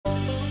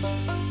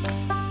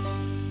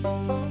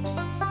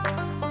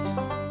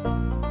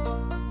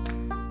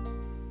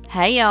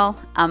Hey y'all,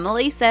 I'm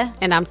Melissa.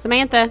 And I'm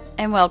Samantha.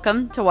 And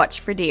welcome to Watch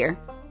for Deer.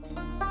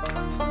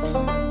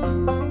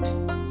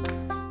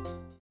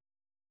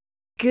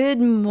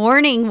 Good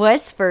morning,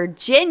 West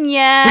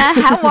Virginia.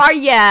 How are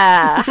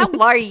ya? How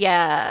are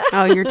ya?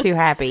 Oh, you're too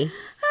happy.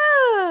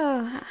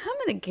 I'm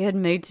in a good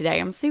mood today.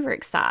 I'm super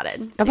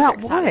excited.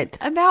 What?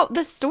 About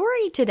the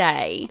story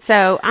today.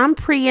 So I'm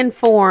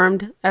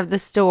pre-informed of the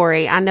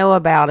story. I know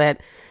about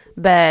it,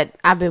 but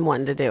I've been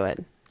wanting to do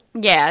it.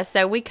 Yeah,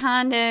 so we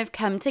kind of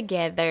come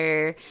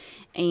together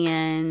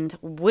and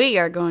we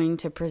are going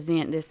to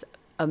present this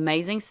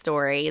amazing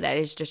story that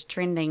is just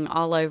trending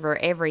all over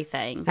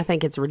everything. I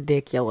think it's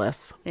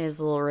ridiculous. It is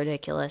a little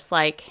ridiculous.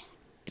 Like,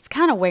 it's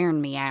kind of wearing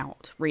me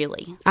out,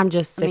 really. I'm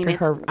just sick of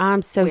her.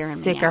 I'm so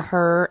sick of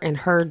her and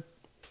her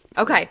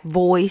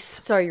voice.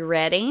 So are you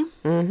ready?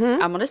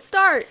 Mm-hmm. I'm going to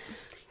start.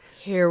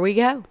 Here we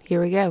go. Here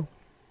we go.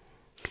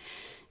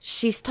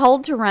 She's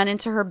told to run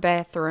into her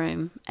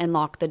bathroom and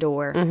lock the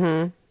door.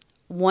 Mm-hmm.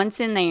 Once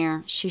in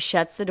there, she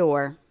shuts the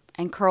door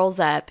and curls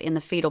up in the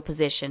fetal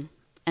position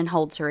and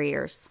holds her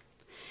ears.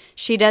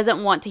 She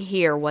doesn't want to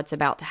hear what's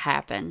about to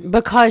happen.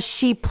 Because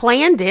she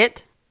planned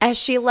it. As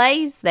she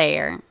lays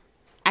there,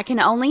 I can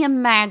only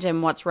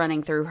imagine what's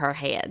running through her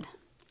head.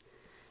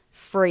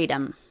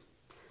 Freedom.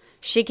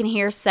 She can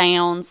hear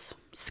sounds,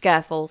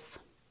 scuffles.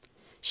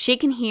 She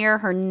can hear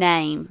her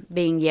name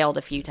being yelled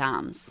a few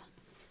times.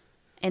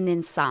 And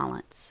then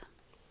silence.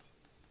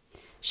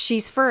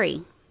 She's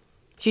free.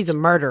 She's a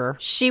murderer.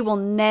 She will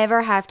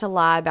never have to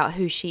lie about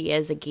who she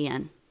is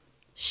again.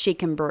 She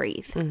can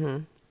breathe.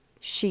 Mm-hmm.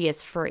 She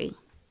is free.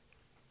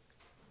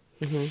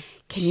 Mm-hmm.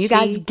 Can you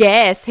guys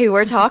guess who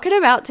we're talking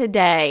about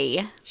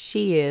today?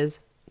 She is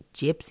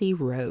Gypsy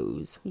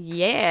Rose.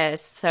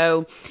 Yes.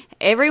 So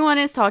everyone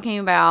is talking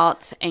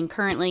about and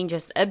currently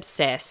just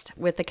obsessed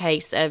with the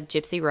case of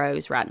Gypsy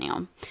Rose right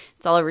now.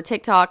 It's all over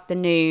TikTok, the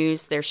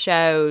news, there's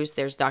shows,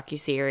 there's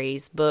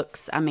docuseries,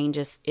 books. I mean,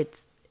 just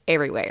it's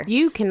everywhere.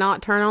 You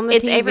cannot turn on the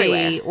TV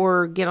everywhere.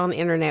 Or get on the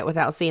internet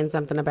without seeing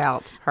something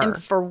about her.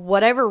 And for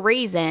whatever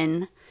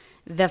reason,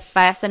 the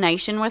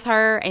fascination with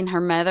her and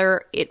her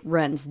mother, it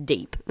runs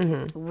deep,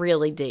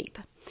 really deep.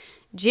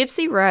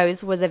 Gypsy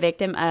Rose was a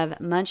victim of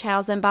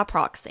Munchausen by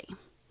proxy.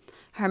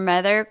 Her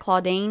mother,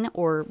 Claudine,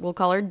 or we'll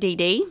call her Dee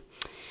Dee,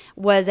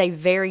 was a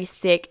very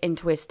sick and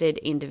twisted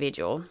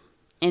individual.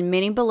 And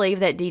many believe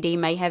that Dee Dee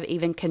may have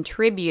even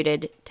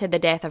contributed to the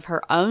death of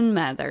her own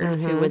mother,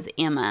 who was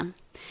Emma.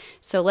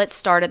 So let's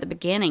start at the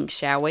beginning,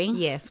 shall we?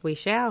 Yes, we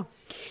shall.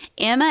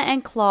 Emma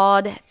and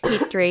Claude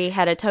Petrie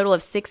had a total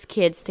of 6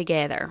 kids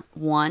together,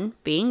 one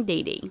being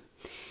Dee Dee.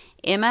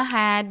 Emma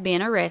had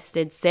been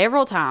arrested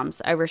several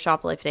times over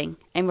shoplifting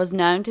and was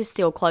known to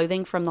steal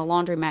clothing from the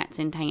laundromats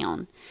in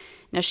town.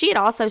 Now, she had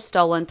also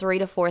stolen $3,000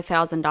 to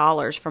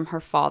 $4,000 from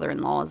her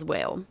father-in-law as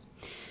well.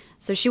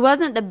 So she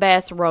wasn't the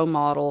best role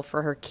model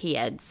for her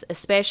kids,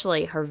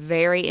 especially her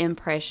very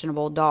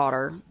impressionable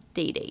daughter,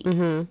 Dee Dee.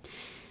 Mm-hmm.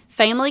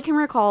 Family can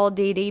recall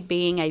Dee Dee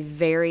being a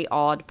very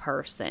odd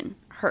person.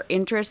 Her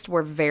interests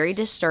were very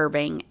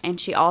disturbing, and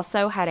she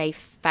also had a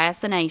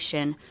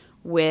fascination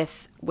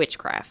with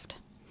witchcraft.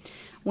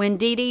 When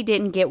Dee Dee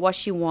didn't get what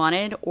she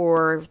wanted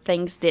or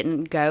things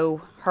didn't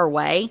go her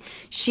way,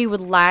 she would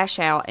lash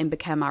out and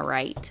become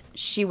irate.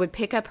 She would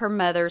pick up her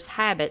mother's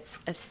habits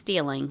of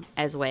stealing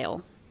as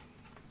well.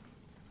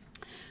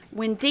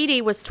 When Dee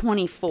Dee was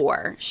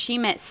 24, she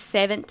met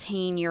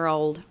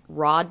 17-year-old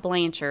Rod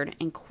Blanchard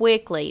and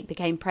quickly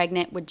became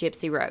pregnant with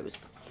Gypsy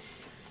Rose.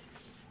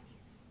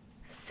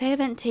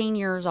 17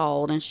 years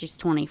old and she's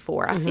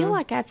 24. I feel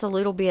like that's a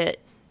little bit...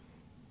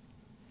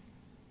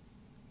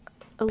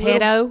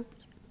 Pedo?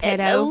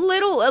 A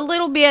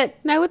little bit.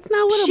 No, it's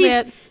not a little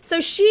bit. So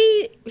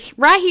she,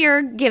 right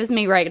here, gives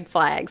me red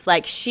flags.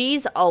 Like,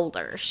 she's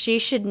older. She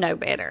should know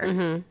better.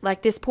 Mm-hmm.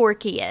 Like, this poor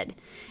kid.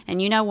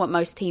 And you know what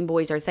most teen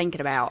boys are thinking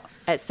about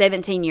at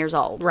 17 years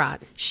old. Right.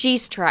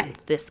 She's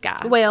trapped this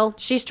guy. Well,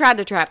 she's tried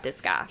to trap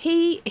this guy.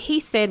 He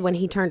said when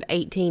he turned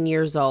 18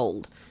 years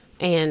old,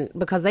 and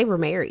because they were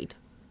married.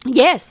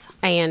 Yes.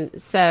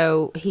 And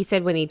so he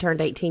said when he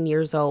turned 18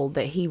 years old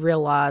that he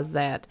realized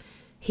that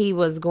he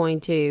was going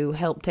to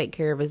help take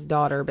care of his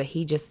daughter, but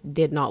he just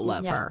did not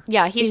love her.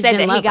 Yeah, he said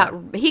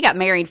that he got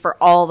married for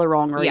all the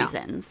wrong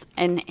reasons.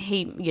 Yeah. And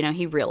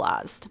he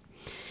realized.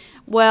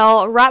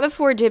 Well, right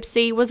before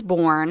Gypsy was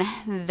born,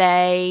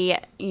 they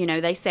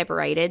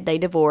separated, they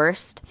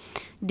divorced.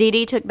 Dee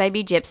Dee took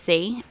baby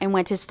Gypsy and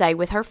went to stay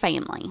with her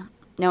family.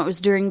 Now, it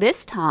was during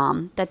this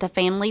time that the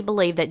family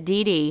believed that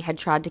Dee Dee had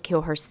tried to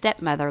kill her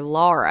stepmother,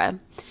 Laura,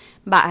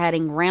 by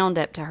adding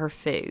Roundup to her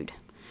food.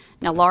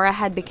 Now, Laura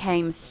had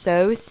become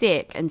so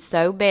sick and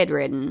so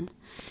bedridden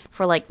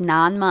for like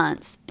 9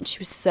 months, and she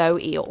was so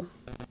ill.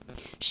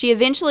 She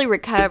eventually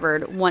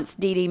recovered once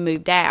Dee Dee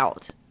moved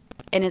out,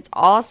 and it's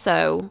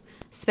also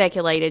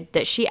speculated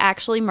that she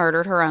actually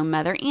murdered her own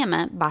mother,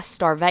 Emma, by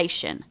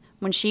starvation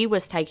when she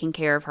was taking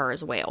care of her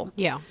as well.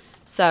 Yeah.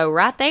 So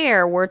right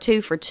there, we're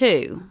 2 for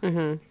 2.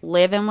 Mm-hmm.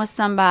 Living with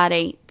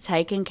somebody,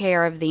 taking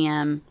care of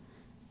them,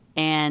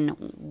 and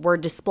we're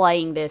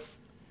displaying this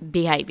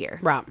behavior.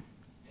 Right.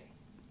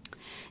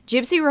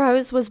 Gypsy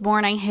Rose was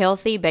born a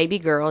healthy baby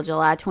girl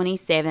July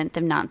 27th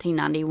of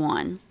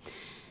 1991.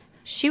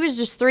 She was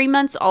just 3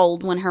 months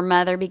old when her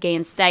mother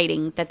began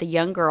stating that the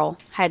young girl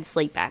had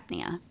sleep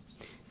apnea.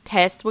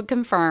 Tests would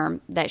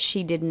confirm that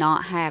she did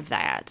not have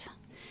that.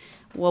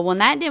 Well, when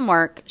that didn't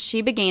work,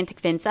 she began to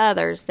convince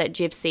others that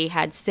Gypsy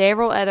had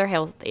several other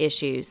health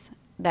issues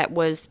that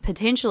was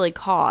potentially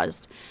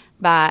caused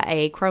by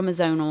a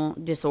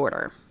chromosomal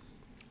disorder.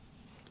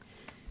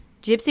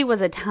 Gypsy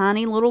was a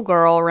tiny little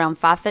girl around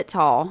 5 foot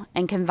tall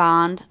and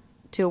confined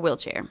to a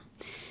wheelchair.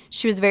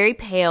 She was very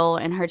pale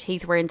and her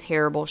teeth were in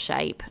terrible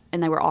shape,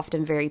 and they were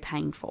often very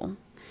painful.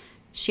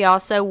 She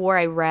also wore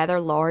a rather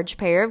large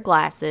pair of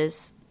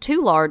glasses,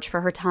 too large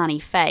for her tiny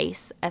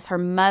face, as her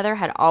mother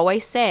had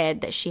always said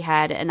that she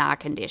had an eye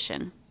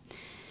condition.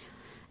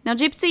 Now,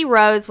 Gypsy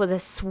Rose was a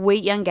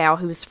sweet young gal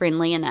who was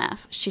friendly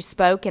enough. She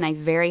spoke in a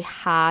very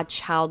high,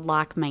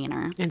 childlike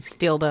manner. And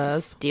still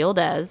does. Still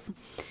does.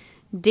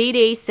 Dee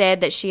Dee said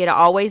that she had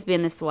always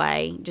been this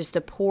way, just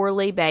a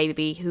poorly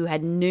baby who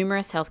had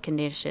numerous health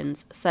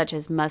conditions such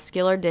as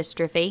muscular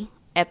dystrophy,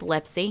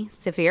 epilepsy,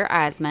 severe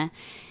asthma,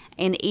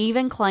 and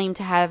even claimed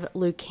to have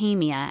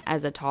leukemia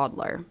as a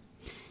toddler.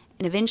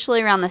 And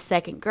eventually around the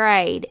 2nd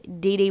grade,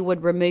 Dee Dee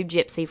would remove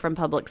Gypsy from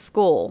public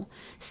school,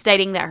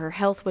 stating that her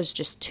health was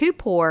just too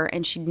poor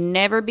and she'd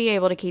never be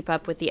able to keep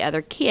up with the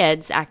other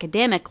kids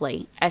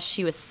academically, as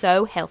she was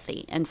so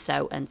healthy and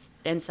so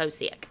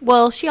sick.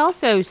 Well, she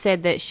also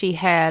said that she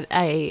had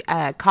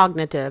a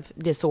cognitive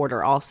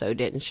disorder also,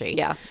 didn't she?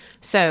 Yeah.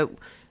 So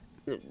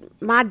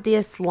my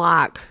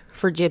dislike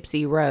for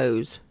Gypsy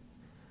Rose,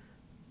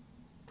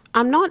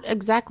 I'm not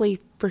exactly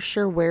for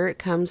sure where it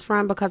comes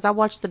from, because I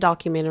watched the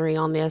documentary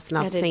on this and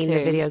I've seen the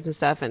videos and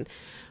stuff, and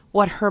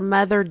what her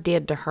mother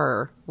did to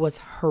her was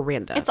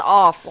horrendous. It's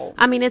awful.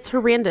 I mean, it's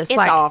horrendous. It's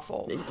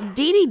awful.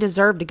 Dee Dee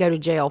deserved to go to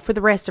jail for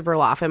the rest of her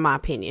life, in my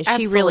opinion. She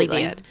Absolutely.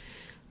 really did.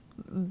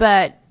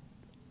 But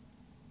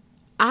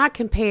I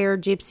compare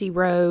Gypsy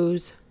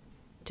Rose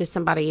to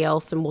somebody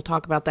else, and we'll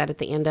talk about that at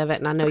the end of it,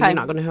 and I know you're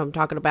not going to know who I'm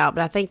talking about,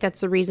 but I think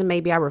that's the reason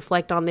maybe I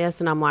reflect on this,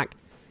 and I'm like,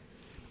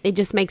 it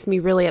just makes me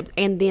really upset.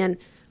 And then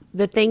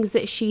the things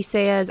that she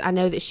says, I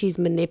know that she's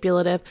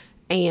manipulative,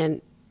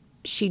 and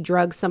she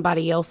drugs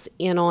somebody else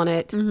in on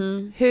it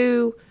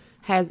who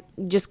has,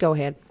 just go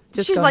ahead.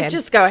 She's like,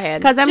 just go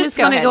ahead. Because I'm just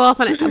going to go off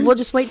on it. We'll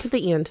just wait to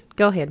the end.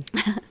 Go ahead.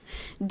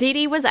 Dee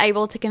Dee was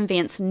able to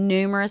convince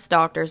numerous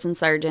doctors and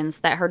surgeons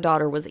that her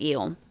daughter was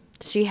ill.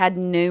 She had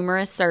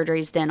numerous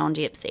surgeries done on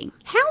Gypsy.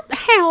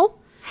 How?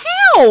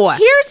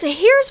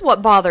 Here's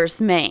what bothers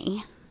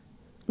me.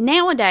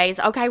 Nowadays,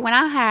 okay, when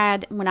I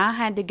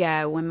had to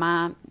go, when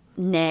my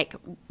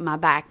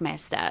back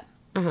messed up,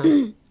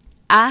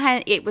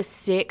 it was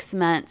 6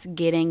 months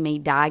getting me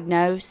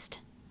diagnosed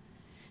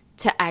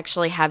to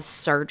actually have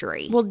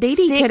surgery. Well, Dee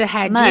Dee could have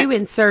had you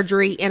in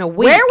surgery in a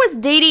week. Where was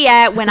Dee Dee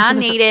at when I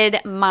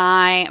needed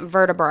my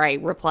vertebrae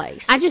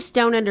replaced? I just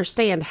don't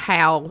understand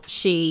how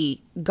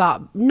she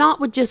got,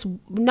 not just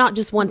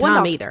one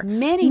time either.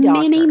 Many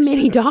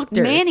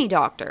doctors. Many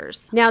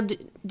doctors. Now, do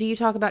you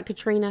talk about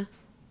Katrina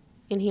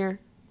in here?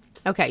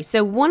 Okay,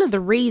 so one of the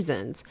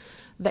reasons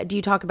that, do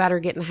you talk about her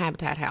getting a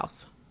Habitat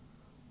house?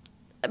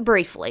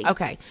 Briefly.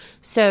 Okay.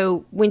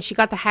 So when she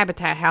got the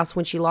Habitat house,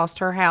 when she lost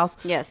her house,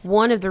 yes,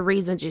 one of the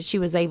reasons that she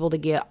was able to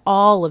get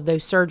all of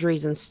those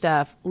surgeries and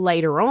stuff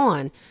later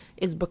on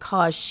is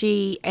because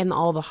she and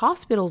all the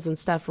hospitals and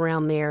stuff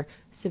around there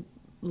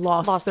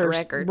lost their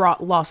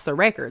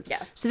records.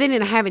 Yeah. So they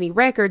didn't have any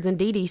records, and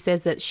Dee Dee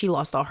says that she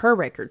lost all her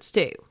records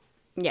too.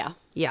 Yeah.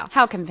 Yeah.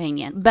 How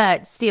convenient.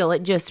 But still,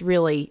 it just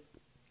really,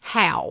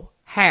 how?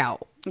 Yeah.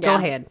 Go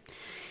ahead.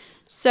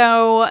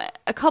 So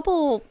a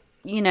couple,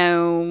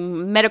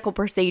 medical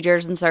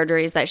procedures and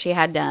surgeries that she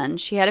had done.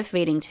 She had a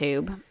feeding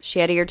tube. She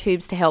had ear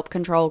tubes to help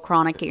control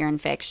chronic ear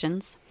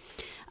infections.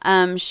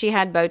 She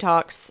had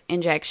Botox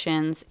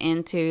injections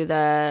into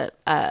the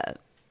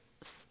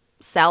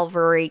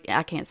salivary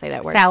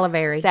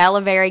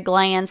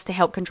glands to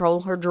help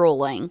control her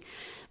drooling.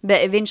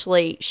 But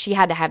eventually, she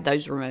had to have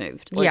those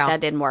removed.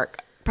 That didn't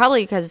work.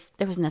 Probably because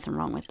there was nothing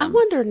wrong with them. I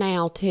wonder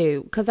now,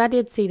 too, because I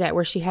did see that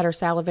where she had her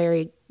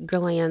salivary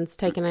glands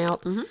taken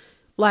out. Mm-hmm.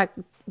 Like,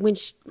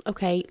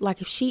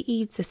 if she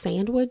eats a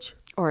sandwich.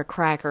 Or a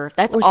cracker.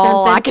 That's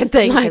all I can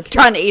think is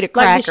trying to eat a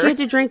cracker. Does she have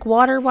to drink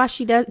water while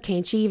she does?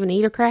 Can she even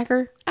eat a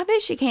cracker? I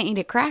bet she can't eat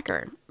a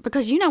cracker.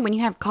 Because, when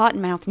you have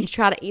cotton mouth and you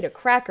try to eat a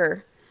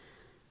cracker,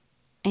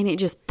 and it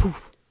just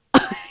poof.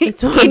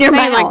 It's what I'm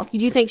saying. Like, do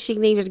you think she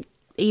can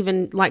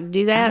even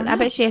do that? I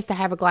bet she has to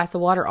have a glass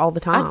of water all the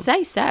time. I'd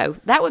say so.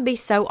 That would be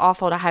so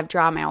awful to have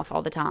dry mouth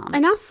all the time.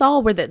 And I saw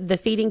where the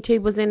feeding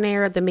tube was in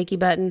there, the Mickey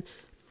button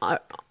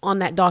on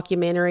that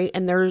documentary,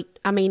 and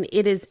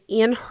it is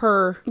in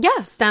her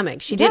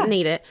stomach. She didn't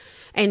eat it.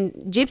 And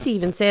Gypsy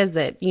even says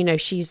that,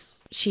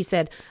 she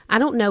said, I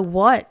don't know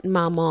what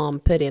my mom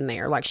put in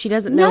there. Like, she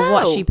doesn't know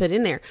what she put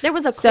in there. There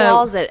was a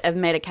closet of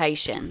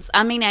medications.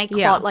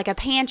 Like a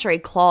pantry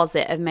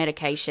closet of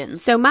medications.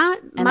 So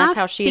that's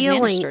how she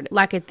administered it.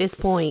 Like, at this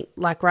point,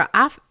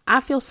 I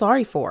feel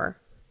sorry for her.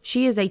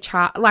 She is a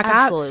child.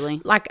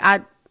 Absolutely.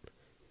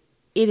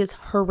 It is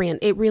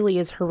horrendous. It really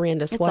is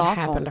horrendous what awful.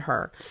 happened to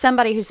her.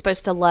 Somebody who's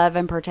supposed to love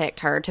and protect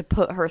her, to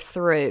put her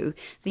through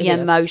the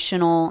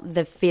emotional,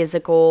 the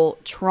physical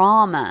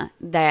trauma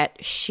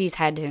that she's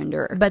had to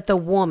endure. But the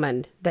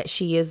woman that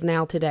she is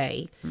now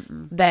today,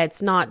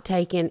 that's not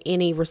taking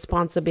any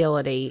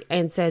responsibility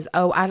and says,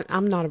 "Oh, I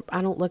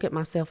don't look at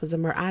myself as a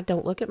murderer. I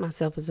don't look at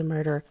myself as a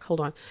murderer.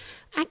 Hold on,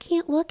 I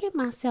can't look at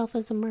myself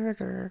as a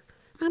murderer.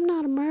 I'm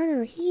not a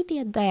murderer. He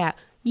did that."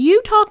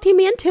 You talked him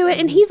into it,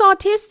 and he's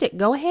autistic.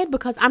 Go ahead,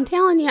 because I'm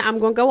telling you, I'm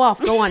going to go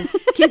off. Go on.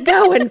 Keep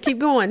going. Keep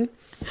going.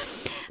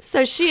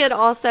 So she had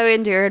also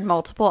endured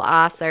multiple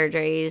eye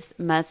surgeries,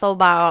 muscle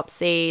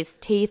biopsies,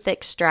 teeth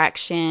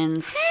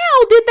extractions.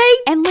 How did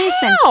they? And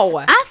listen, how?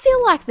 I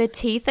feel like the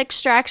teeth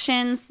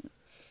extractions,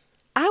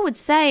 I would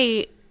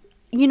say,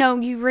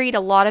 you read a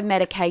lot of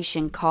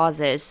medication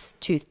causes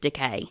tooth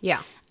decay.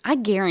 Yeah. I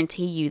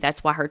guarantee you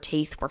that's why her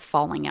teeth were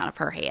falling out of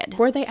her head.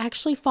 Were they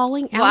actually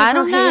falling out Well, of I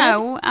don't her head?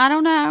 know. I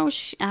don't know.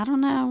 I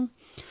don't know.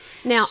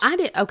 Now, I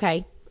did.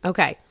 Okay.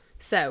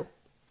 So,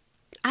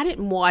 I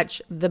didn't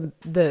watch the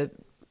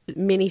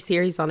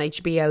miniseries on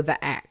HBO,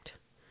 The Act.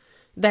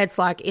 That's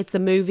like, it's a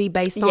movie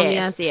based on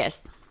this.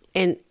 Yes.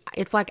 And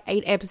it's like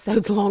 8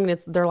 episodes long, and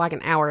they're like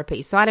an hour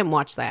apiece. So, I didn't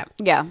watch that.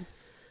 Yeah.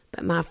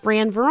 But my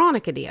friend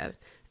Veronica did.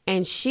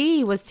 And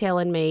she was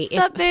telling me...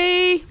 What's up,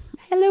 V?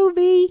 Hello,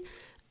 V.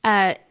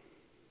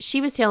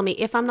 She was telling me,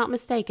 if I'm not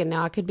mistaken,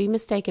 now I could be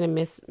mistaken and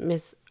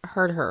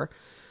misheard her,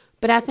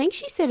 but I think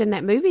she said in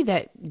that movie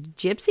that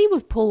Gypsy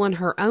was pulling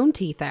her own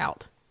teeth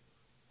out.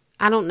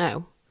 I don't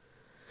know.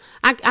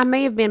 I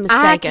may have been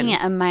mistaken. I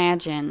can't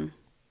imagine.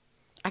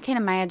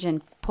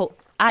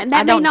 And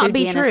that may don't not do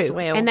be dentists true.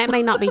 well. And that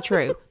may not be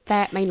true.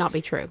 That may not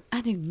be true.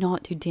 I do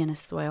not do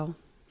dentists well.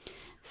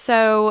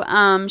 So,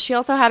 she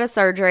also had a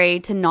surgery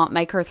to not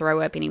make her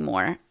throw up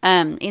anymore.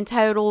 In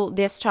total,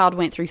 this child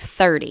went through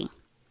 30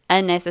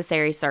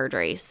 unnecessary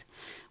surgeries.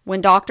 When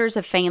doctors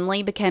and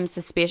family became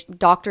suspicious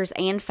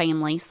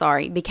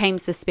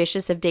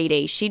of Dee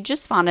Dee, she'd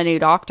just find a new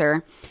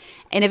doctor,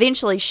 and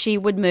eventually she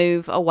would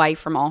move away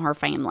from all her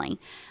family.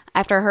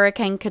 After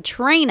Hurricane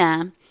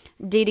Katrina,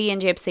 Dee Dee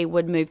and Gypsy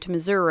would move to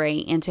Missouri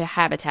into a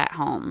habitat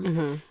home.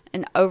 Mm-hmm.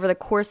 And over the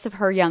course of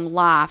her young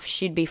life,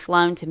 she'd be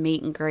flown to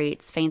meet and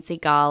greets, fancy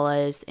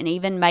galas, and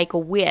even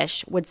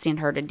Make-A-Wish would send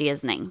her to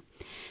Disney.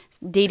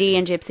 Dee Dee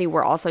and Gypsy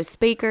were also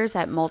speakers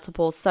at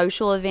multiple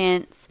social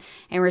events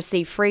and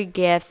received free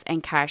gifts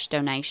and cash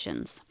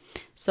donations.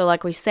 So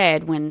like we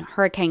said, when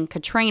Hurricane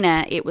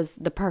Katrina, it was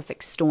the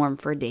perfect storm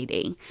for Dee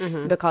Dee.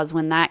 Mm-hmm. Because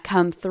when that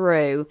come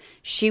through,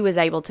 she was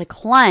able to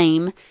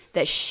claim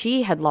that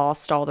she had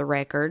lost all the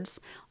records.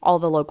 All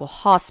the local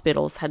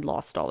hospitals had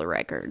lost all the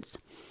records.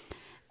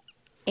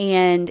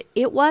 And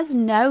it was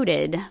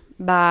noted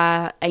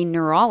by a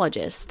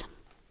neurologist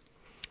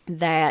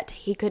that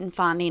he couldn't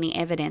find any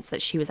evidence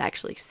that she was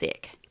actually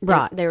sick.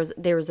 Right.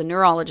 There was a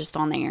neurologist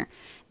on there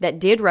that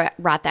did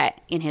write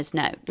that in his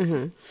notes.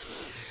 Mm-hmm.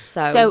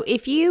 So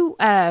if you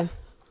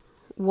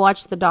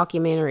watch the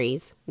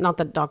documentaries, the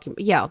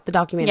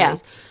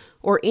documentaries,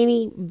 or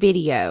any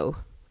video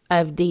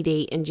of Dee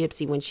Dee and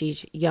Gypsy when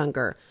she's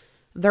younger,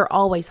 they're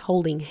always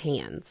holding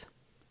hands.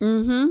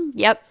 Mm-hmm.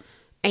 Yep.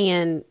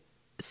 And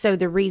so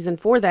the reason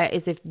for that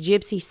is if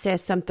Gypsy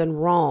says something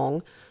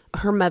wrong,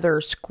 her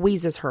mother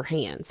squeezes her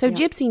hand. So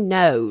Gypsy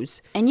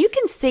knows. And you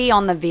can see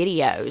on the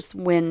videos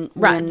when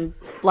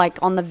like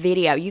on the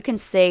video, you can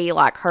see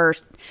like her,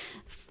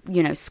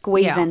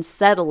 squeezing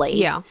subtly.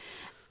 Yeah.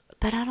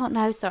 But I don't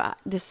know. So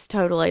this is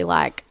totally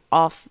like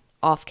off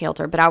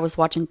kilter. But I was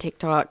watching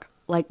TikTok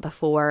like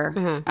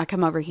before I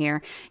come over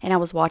here, and I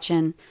was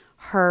watching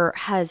her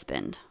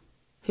husband.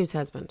 Whose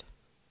husband?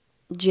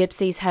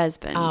 Gypsy's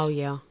husband. Oh,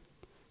 yeah.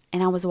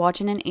 And I was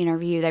watching an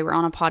interview. They were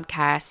on a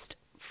podcast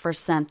for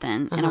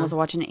something. And I was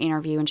watching an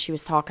interview, and she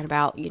was talking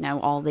about,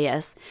 all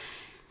this.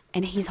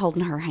 And he's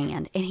holding her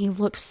hand. And he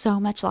looks so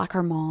much like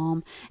her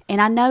mom.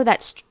 And I know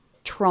that's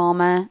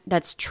trauma.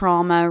 That's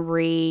trauma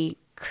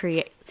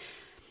recreate.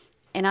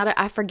 And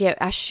I forget.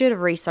 I should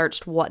have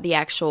researched what the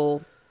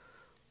actual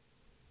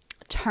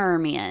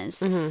term is.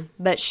 Mm-hmm.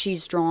 But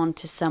she's drawn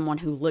to someone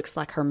who looks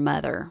like her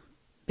mother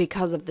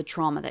because of the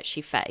trauma that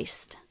she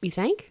faced. You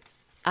think?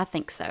 I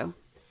think so.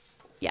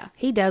 Yeah.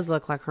 He does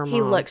look like her mom.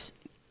 He looks,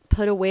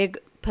 put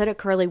a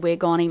curly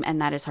wig on him,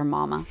 and that is her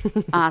mama.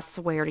 I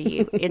swear to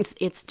you.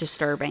 It's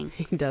disturbing.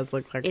 He does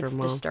look like her mom. It's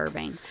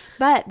disturbing.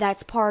 But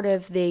that's part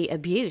of the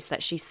abuse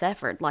that she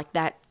suffered. Like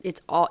that,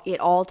 it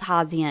all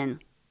ties in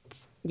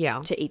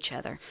to each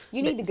other.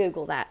 You need to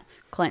Google that,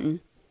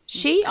 Clinton.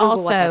 She Google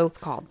also, what that's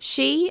called.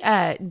 She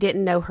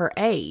didn't know her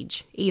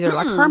age either.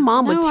 Like her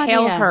mom would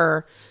tell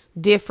her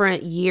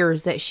different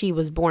years that she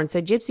was born.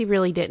 So Gypsy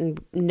really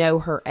didn't know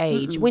her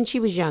age when she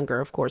was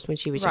younger, of course,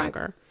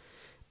 younger.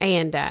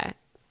 And, it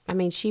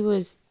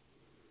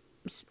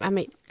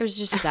was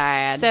just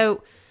sad.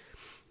 So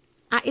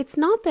it's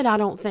not that I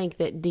don't think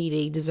that Dee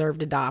Dee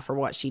deserved to die for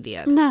what she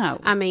did. No.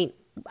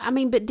 I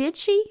mean, but did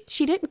she?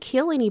 She didn't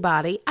kill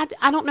anybody.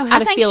 I don't know how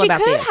to feel about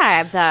this. I think she could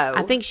have, though.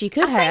 I think she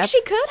could have. I think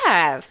she could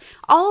have.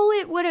 All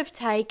it would have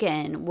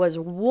taken was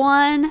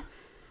one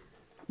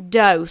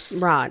dose.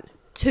 Right.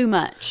 Too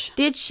much.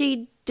 Did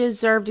she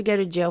deserve to go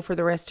to jail for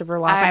the rest of her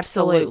life?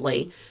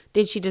 Absolutely.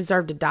 Did she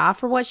deserve to die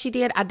for what she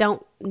did? I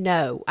don't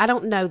know. I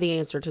don't know the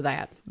answer to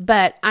that.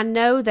 But I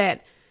know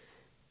that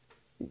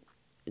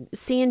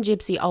seeing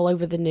Gypsy all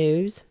over the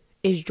news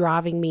is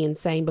driving me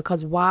insane,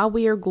 because while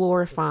we are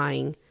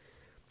glorifying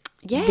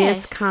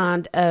this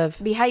kind of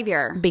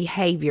behavior.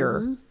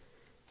 Mm-hmm.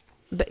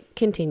 But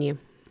continue.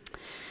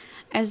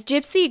 As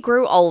Gypsy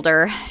grew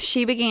older,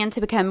 she began to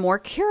become more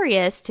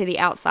curious to the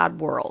outside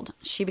world.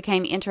 She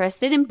became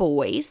interested in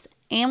boys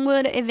and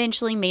would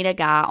eventually meet a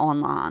guy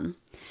online.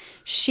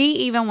 She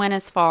even went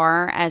as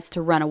far as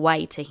to run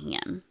away to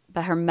him,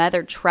 but her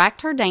mother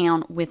tracked her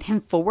down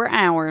within 4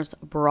 hours,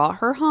 brought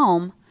her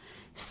home,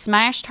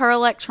 smashed her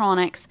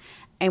electronics,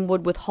 and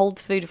would withhold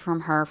food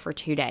from her for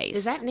 2 days.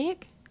 Is that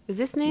Nick? Is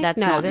this Nick? That's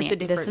not Nick.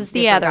 This is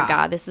the other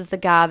guy. This is the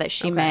guy that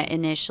she met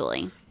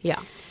initially. Yeah.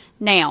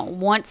 Now,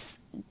 once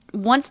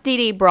Dee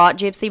Dee brought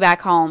Gypsy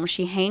back home,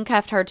 she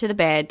handcuffed her to the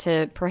bed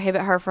to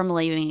prohibit her from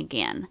leaving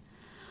again.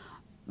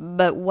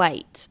 But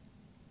wait.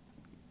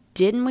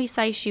 Didn't we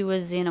say she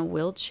was in a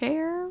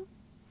wheelchair?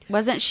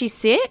 Wasn't she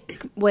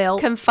sick? Well,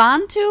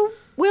 confined to a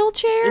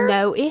wheelchair?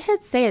 No, it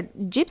had said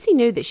Gypsy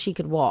knew that she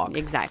could walk.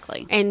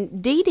 Exactly.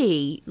 And Dee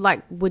Dee,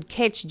 would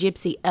catch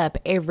Gypsy up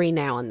every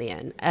now and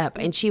then,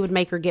 and she would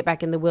make her get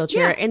back in the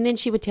wheelchair. Yeah. And then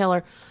she would tell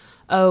her,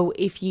 oh,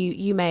 if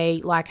you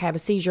may have a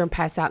seizure and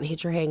pass out and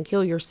hit your head and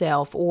kill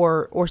yourself,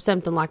 or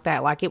something like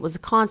that. Like, it was a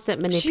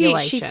constant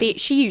manipulation.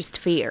 She used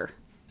fear.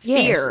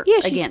 Yes. Fear. Yeah,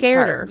 she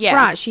scared her. Yeah.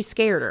 Right, she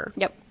scared her.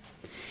 Yep.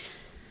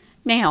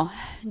 Now,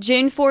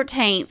 June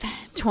 14th,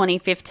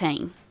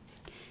 2015,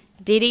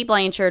 Dee Dee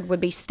Blanchard would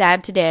be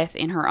stabbed to death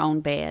in her own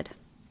bed.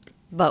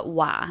 But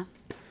why?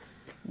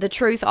 The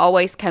truth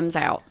always comes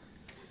out.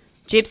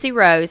 Gypsy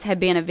Rose had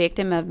been a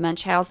victim of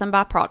Munchausen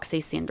by proxy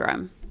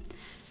syndrome.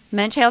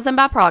 Munchausen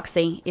by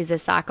proxy is a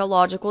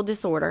psychological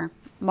disorder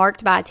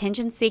marked by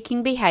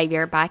attention-seeking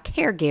behavior by a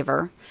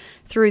caregiver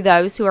through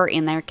those who are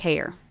in their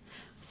care.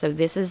 So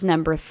this is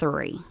number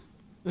 3.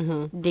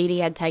 Mm-hmm. Dee Dee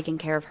had taken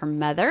care of her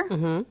mother,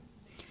 mm-hmm.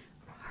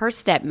 her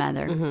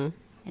stepmother, mm-hmm.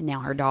 and now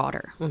her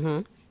daughter.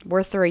 Mm-hmm.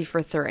 We're 3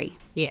 for 3.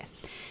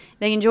 Yes.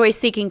 They enjoy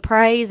seeking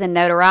praise and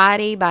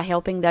notoriety by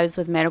helping those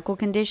with medical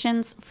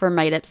conditions for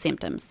made-up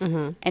symptoms.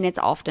 Mm-hmm. And it's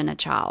often a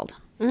child.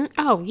 Mm-hmm.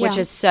 Oh, yeah. Which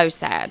is so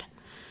sad.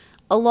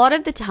 A lot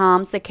of the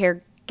times, the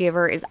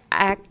caregiver is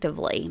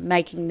actively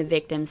making the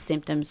victim's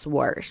symptoms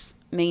worse.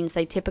 Means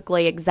they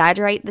typically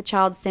exaggerate the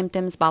child's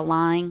symptoms by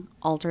lying,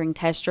 altering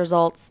test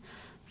results,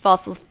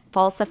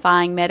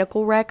 falsifying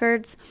medical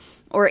records,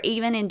 or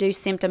even induce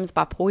symptoms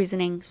by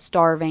poisoning,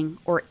 starving,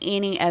 or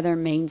any other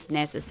means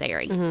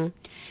necessary. Mm-hmm.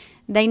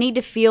 They need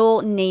to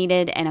feel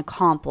needed and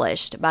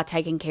accomplished by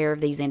taking care of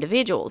these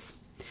individuals.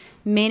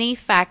 Many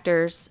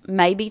factors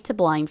may be to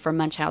blame for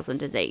Munchausen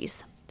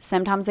disease.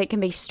 Sometimes it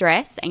can be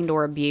stress and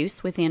or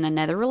abuse within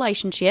another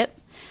relationship.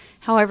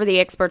 However, the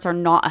experts are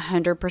not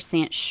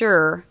 100%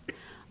 sure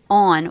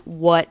on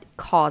what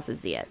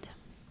causes it.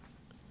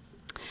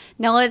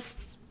 Now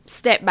let's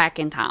step back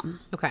in time.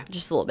 Okay.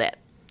 Just a little bit.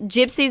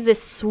 Gypsy's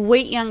this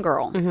sweet young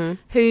girl mm-hmm.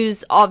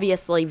 who's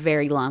obviously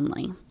very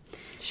lonely.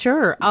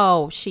 Sure.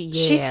 Oh,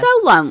 she's so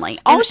lonely.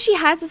 All she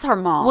has is her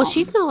mom. Well,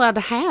 she's not allowed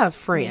to have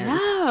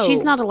friends. No.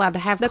 She's not allowed to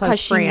have close friends. Because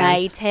she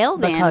may tell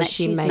them that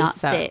she's not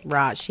sick.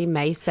 Right. She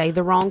may say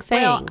the wrong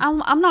thing. Well,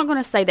 I'm not going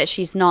to say that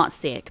she's not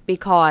sick,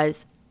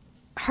 because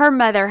her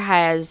mother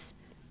has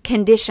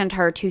conditioned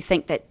her to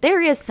think that there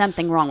is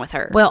something wrong with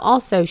her. Well,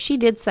 also, she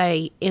did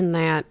say in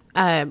that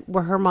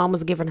where her mom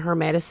was giving her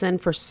medicine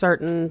for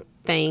certain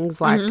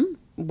things, like mm-hmm.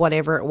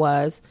 whatever it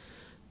was,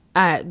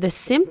 the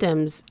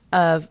symptoms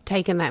of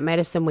taking that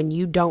medicine when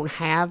you don't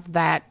have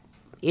that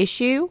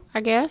issue,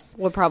 I guess,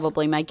 would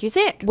probably make you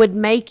sick. Would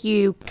make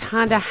you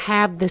kind of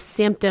have the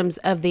symptoms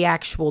of the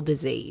actual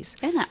disease.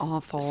 Isn't that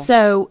awful?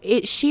 So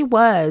she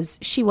was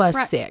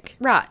right. sick.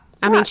 Right.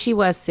 I mean, she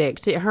was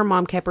sick. Her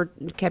mom kept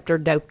her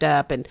doped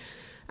up, and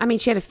I mean,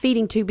 she had a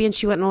feeding tube in.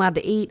 She wasn't allowed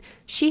to eat.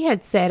 She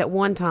had said at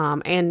one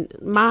time, and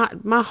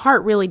my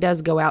heart really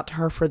does go out to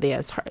her for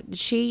this.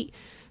 She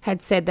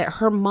had said that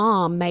her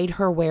mom made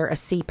her wear a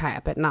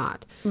CPAP at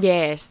night.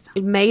 Yes.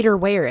 It made her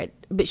wear it,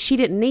 but she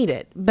didn't need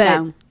it.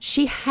 But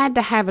she had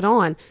to have it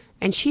on,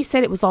 and she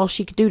said it was all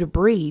she could do to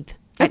breathe.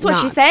 That's what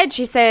she said.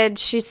 She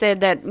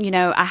said that,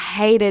 I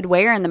hated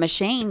wearing the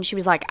machine. She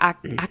was like, I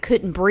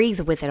couldn't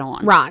breathe with it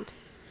on. Right.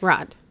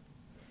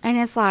 And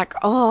it's like,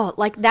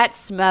 that's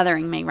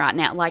smothering me right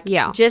now. Like,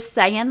 just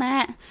saying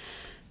that,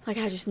 like,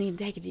 I just need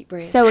to take a deep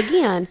breath. So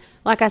again,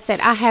 like I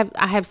said, I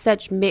have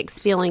such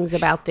mixed feelings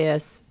about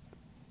this.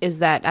 Is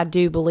that I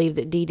do believe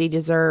that Dee Dee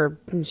deserved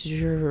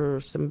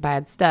some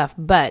bad stuff,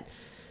 but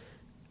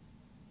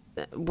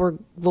we're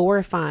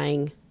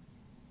glorifying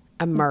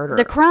a murder.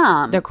 The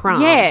crime.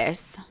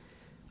 Yes.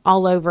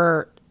 All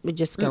over.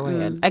 Just go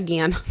ahead.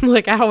 Again,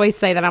 like I always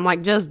say that, I'm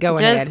like, just go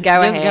ahead.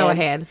 Just go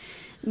ahead.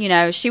 You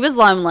know, she was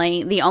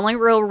lonely. The only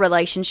real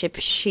relationship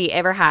she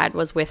ever had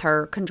was with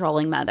her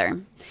controlling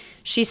mother.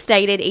 She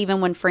stated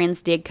even when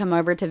friends did come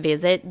over to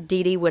visit,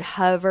 Dee Dee would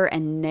hover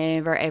and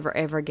never, ever,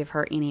 ever give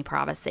her any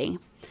privacy.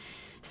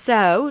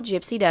 So,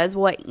 Gypsy does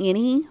what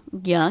any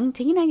young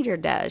teenager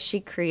does. She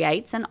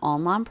creates an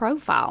online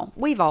profile.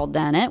 We've all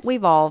done it.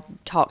 We've all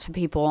talked to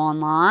people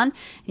online.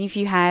 And if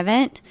you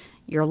haven't,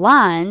 you're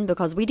lying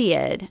because we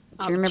did.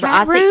 Do you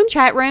remember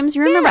chat rooms?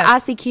 You remember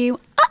ICQ?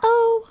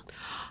 Uh-oh.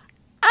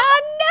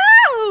 I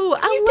know.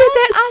 You did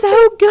that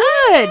so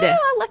good.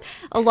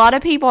 A lot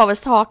of people I was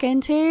talking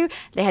to,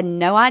 they had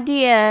no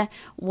idea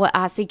what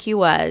ICQ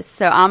was.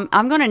 So I'm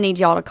going to need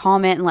y'all to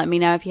comment and let me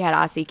know if you had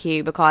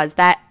ICQ, because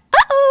that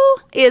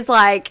is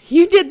like,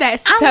 you did that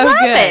so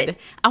good. It.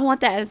 I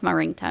want that as my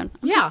ringtone.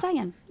 I'm just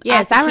saying.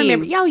 Yes, ICQ. I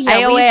remember. Yeah, AOL.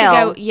 We used to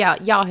go. Yeah,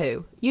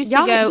 Yahoo. Used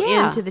to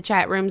go into the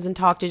chat rooms and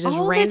talk to just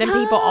random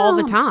people all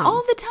the time.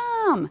 All the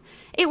time.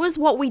 It was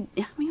what we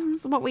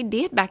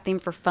did back then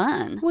for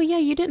fun. Well, yeah,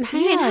 you didn't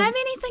have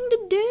anything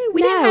to do.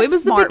 It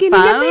was the beginning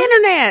of the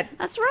internet.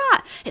 That's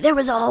right. There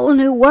was a whole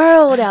new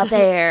world out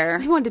there.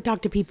 We wanted to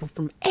talk to people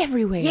from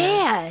everywhere.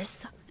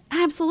 Yes,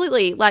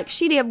 absolutely. Like,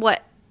 she did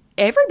what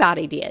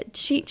everybody did.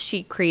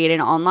 She created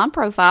an online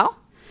profile,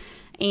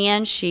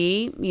 and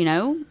she,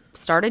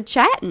 started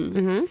chatting.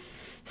 Mm-hmm.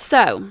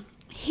 So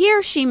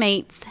here she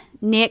meets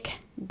Nick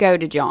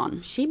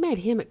Godejohn. She met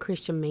him at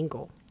Christian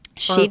Mingle.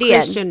 She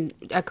did.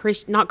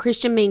 Not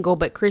Christian Mingle,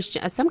 but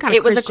Christian, some kind of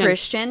It was a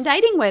Christian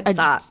dating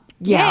website.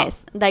 Yes.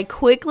 They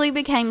quickly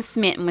became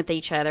smitten with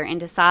each other and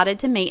decided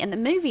to meet in the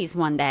movies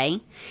one day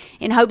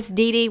in hopes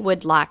Dee Dee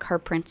would like her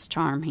Prince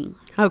Charming.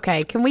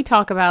 Okay, can we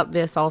talk about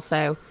this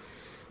also?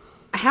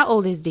 How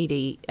old is Dee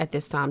Dee at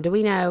this time? Do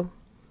we know?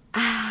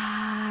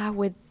 I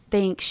would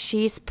think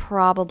she's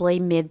probably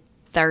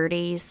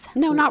mid-30s.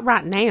 No, not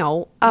right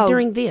now. Oh.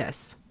 During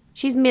this.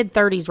 She's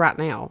mid-30s right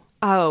now.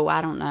 Oh,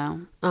 I don't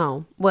know.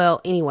 Oh,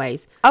 well,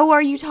 anyways. Oh,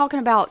 are you talking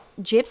about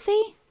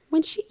Gypsy?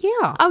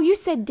 Yeah. Oh, you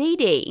said Dee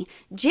Dee.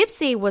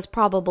 Gypsy was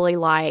probably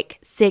like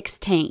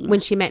 16. When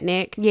she met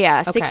Nick?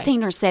 Yeah,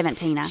 16 or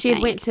 17, I think. She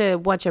had went to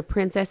watch a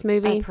princess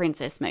movie? A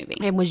princess movie.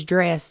 And was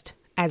dressed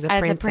as a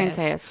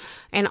princess.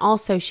 And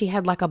also, she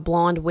had like a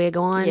blonde wig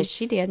on. Yes,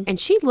 she did. And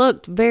she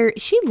looked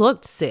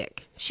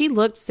sick. She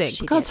looked sick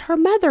because her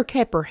mother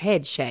kept her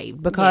head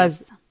shaved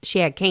because she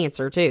had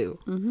cancer too.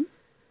 Mm-hmm.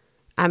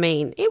 I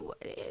mean, it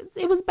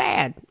was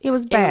bad. It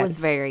was bad. It was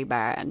very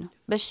bad.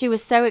 But she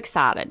was so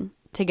excited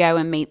to go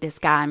and meet this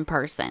guy in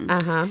person.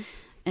 Uh-huh.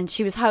 And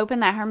she was hoping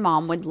that her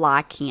mom would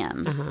like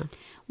him. Uh-huh.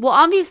 Well,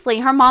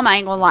 obviously, her mom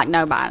ain't gonna like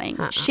nobody.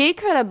 Uh-uh. She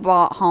could have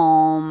brought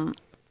home,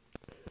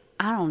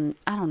 I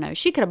don't know.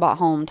 She could have brought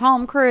home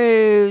Tom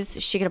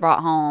Cruise. She could have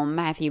brought home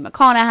Matthew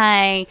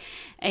McConaughey.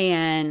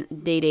 And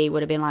Dee Dee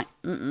would have been like,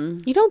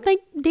 mm-mm. You don't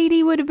think Dee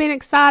Dee would have been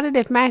excited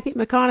if Matthew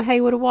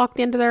McConaughey would have walked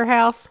into their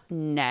house?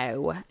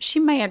 No. She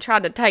may have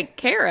tried to take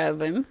care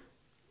of him.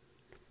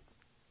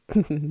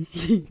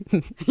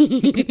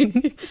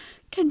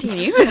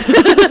 Continue. What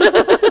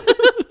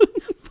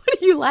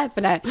are you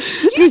laughing at?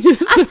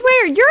 I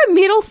swear, you're a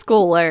middle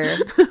schooler.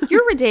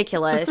 You're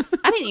ridiculous.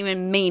 I didn't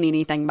even mean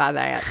anything by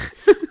that.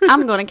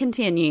 I'm going to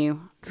continue.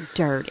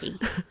 Dirty.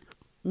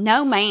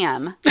 No,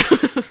 ma'am.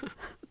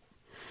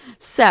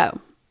 So,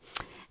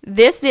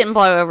 this didn't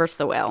blow over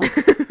so well.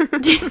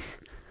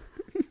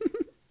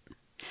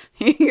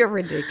 You're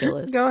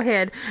ridiculous. Go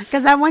ahead.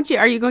 Because I want you,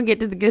 are you going to get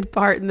to the good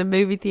part in the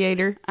movie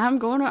theater? I'm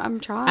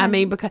trying. I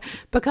mean,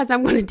 because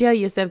I'm going to tell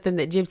you something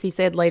that Gypsy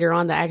said later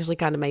on that actually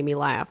kind of made me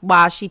laugh.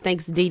 Why she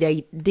thinks Dee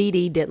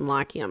Dee didn't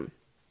like him.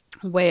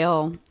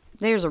 Well,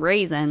 there's a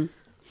reason.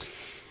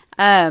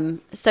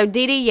 So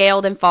Dee Dee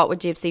yelled and fought with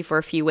Gypsy for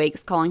a few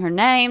weeks, calling her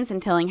names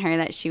and telling her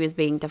that she was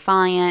being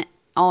defiant.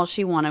 All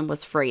she wanted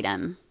was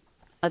freedom.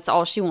 That's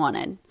all she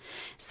wanted.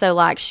 So,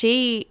 like,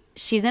 she's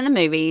in the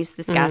movies.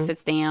 This guy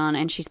sits down,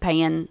 and she's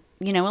paying,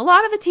 a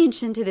lot of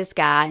attention to this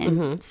guy.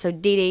 And so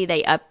Dee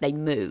Dee, they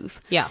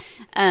move. Yeah.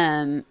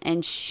 And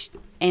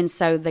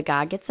so the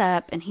guy gets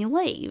up, and he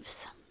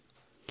leaves.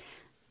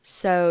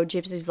 So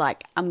Gypsy's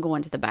like, I'm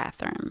going to the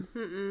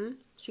bathroom.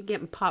 She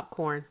getting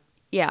popcorn.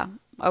 Yeah.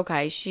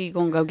 Okay. She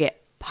gonna go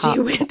get popcorn. She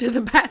went to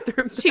the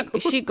bathroom.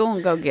 She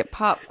gonna go get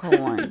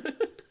popcorn.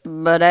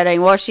 But that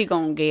ain't what she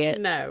gonna get.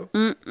 No.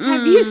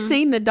 Have you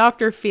seen the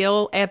Dr.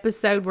 Phil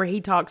episode where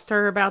he talks to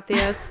her about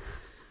this?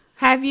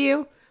 Have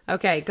you?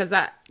 Okay, because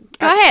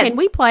Go ahead. Can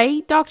we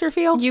play Dr.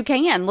 Phil? You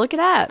can. Look it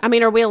up. I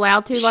mean, are we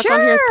allowed to? Like, on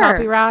here with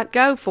copyright?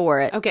 Go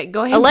for it. Okay,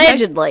 go ahead.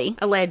 Allegedly.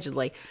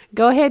 Allegedly.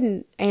 Go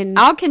ahead and...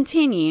 I'll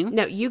continue.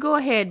 No, you go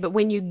ahead, but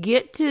when you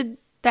get to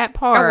that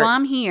part... Oh, well,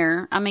 I'm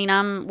here. I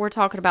mean, we're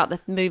talking about the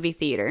movie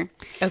theater.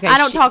 Okay. I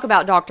don't talk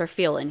about Dr.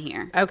 Phil in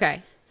here.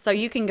 Okay. So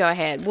you can go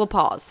ahead. We'll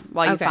pause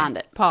while you find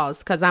it. Pause,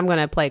 because I'm going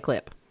to play a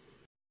clip.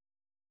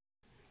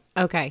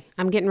 Okay,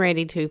 I'm getting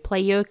ready to play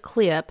you a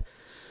clip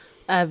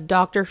of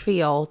Dr.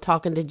 Phil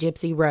talking to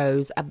Gypsy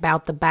Rose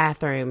about the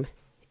bathroom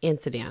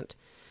incident.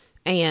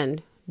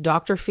 And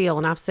Dr. Phil,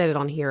 and I've said it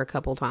on here a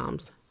couple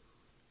times,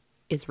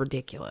 is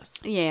ridiculous.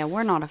 Yeah,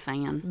 we're not a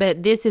fan.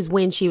 But this is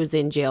when she was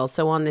in jail.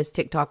 So on this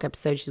TikTok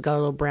episode, she's got a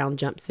little brown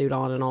jumpsuit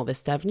on and all this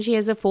stuff, and she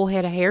has a full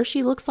head of hair.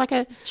 She looks like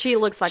a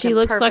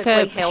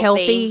perfectly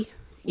healthy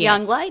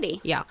young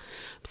lady. Yeah.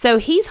 So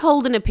he's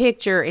holding a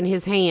picture in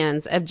his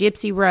hands of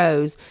Gypsy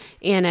Rose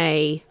in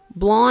a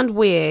blonde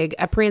wig,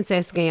 a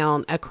princess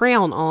gown, a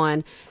crown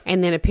on,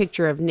 and then a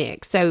picture of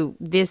Nick. So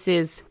this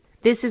is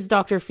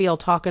Dr. Phil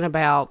talking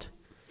about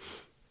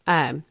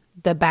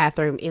the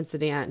bathroom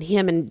incident.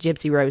 Him and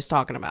Gypsy Rose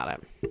talking about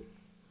it.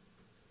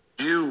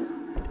 You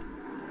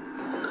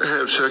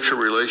have sexual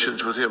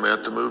relations with him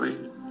at the movie?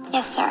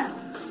 Yes, sir.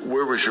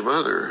 Where was your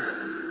mother?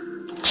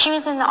 She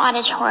was in the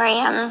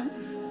auditorium.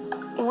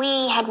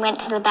 We had went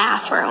to the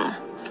bathroom,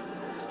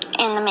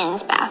 in the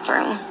men's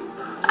bathroom.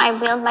 I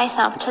wheeled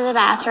myself to the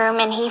bathroom,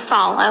 and he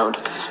followed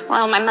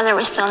while my mother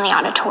was still in the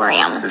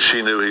auditorium. And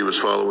she knew he was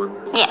following?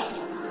 Yes.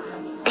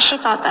 She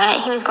thought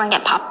that he was going to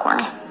get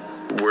popcorn.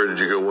 Where did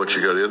you go once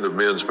you got in the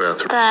men's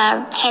bathroom?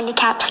 The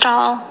handicap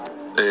stall.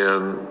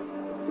 And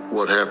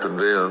what happened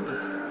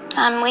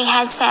then? We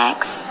had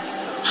sex.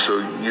 So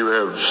you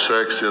have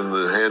sex in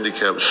the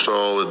handicap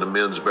stall in the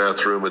men's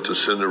bathroom at the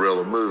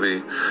Cinderella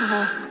movie,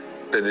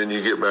 and then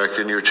you get back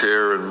in your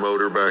chair and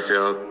motor back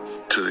out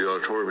to the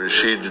auditorium, and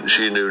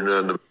she knew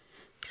none of.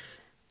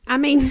 I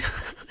mean,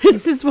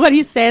 this is what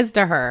he says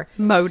to her.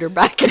 Motor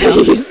back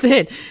out. You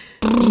said,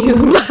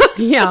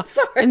 yeah.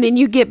 And then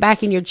you get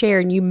back in your chair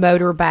and you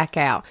motor back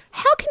out.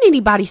 How can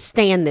anybody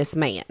stand this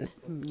man?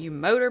 You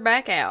motor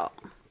back out.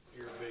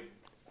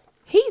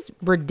 He's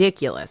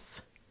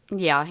ridiculous.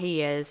 Yeah,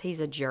 he is. He's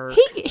a jerk.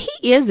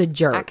 He is a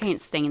jerk. I can't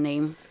stand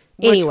him.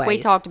 Anyways. We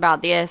talked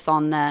about this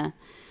on the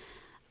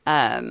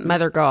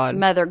Mother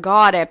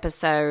God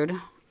episode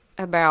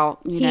about,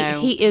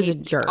 he is a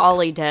jerk. All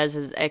he does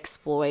is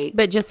exploit.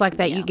 But just like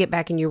that, you get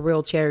back in your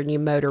wheelchair and you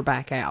motor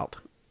back out.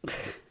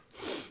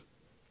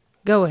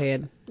 Go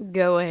ahead.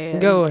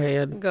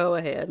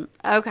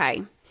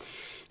 Okay.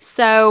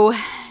 So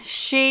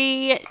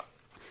she,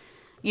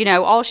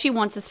 all she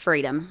wants is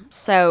freedom.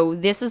 So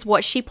this is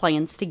what she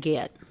plans to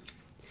get.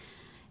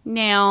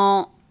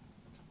 Now,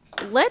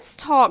 let's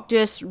talk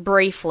just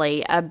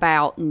briefly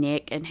about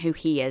Nick and who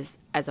he is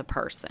as a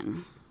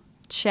person.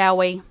 Shall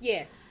we?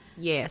 Yes.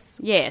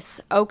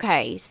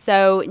 Okay.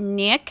 So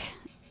Nick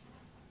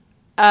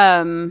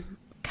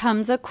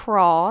comes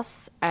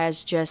across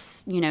as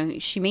just,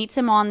 she meets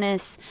him on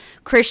this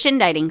Christian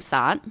dating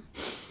site.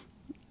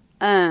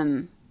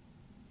 They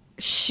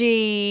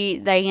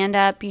end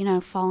up,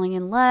 falling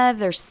in love.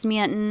 They're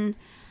smitten.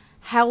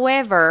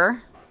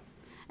 However,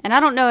 and I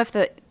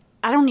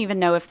don't even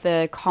know if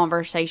the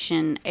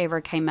conversation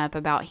ever came up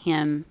about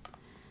him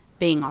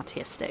being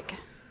autistic.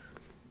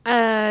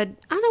 I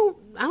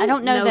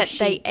don't know that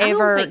they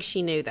ever. I don't think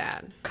she knew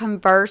that.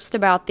 Conversed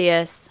about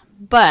this,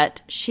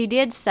 but she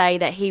did say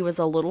that he was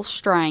a little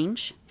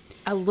strange.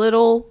 A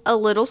little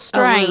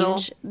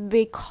strange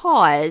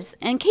because,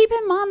 and keep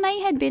in mind, they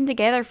had been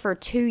together for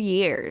 2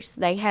 years.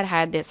 They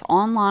had this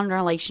online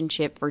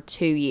relationship for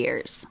 2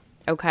 years.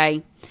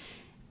 Okay.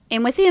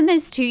 And within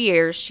those 2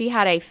 years, she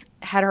had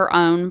her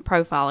own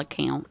profile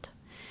account,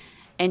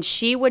 and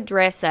she would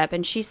dress up,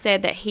 and she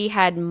said that he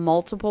had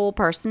multiple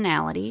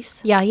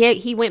personalities. Yeah,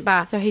 he went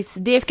by, so he's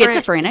different,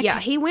 schizophrenic. Yeah,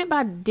 he went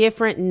by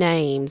different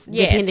names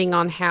depending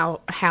on how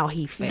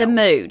he felt. The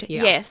mood,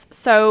 yes.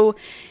 So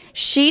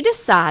she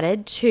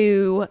decided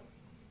to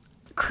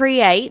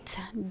create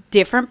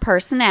different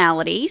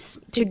personalities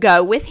to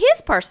go with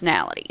his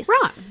personalities.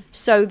 Right.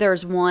 So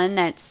there's one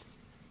that's,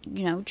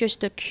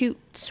 just a cute,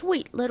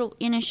 sweet little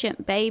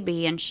innocent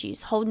baby, and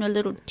she's holding a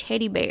little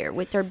teddy bear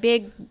with her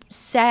big,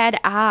 sad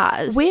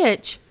eyes.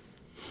 Which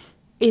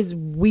is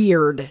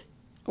weird.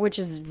 Which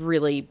is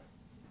really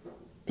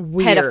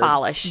weird.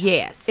 Pedophilish.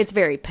 Yes. It's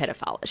very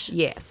pedophilish.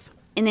 Yes.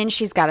 And then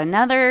she's got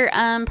another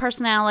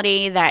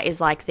personality that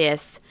is like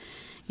this,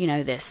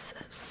 this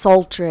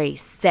sultry,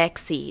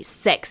 sexy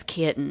sex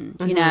kitten,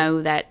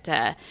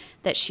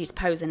 that she's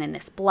posing in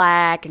this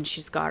black, and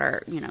she's got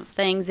her,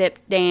 thing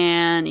zipped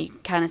down. You can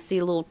kind of see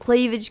a little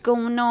cleavage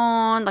going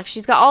on. Like,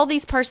 she's got all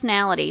these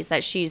personalities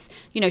that she's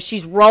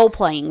role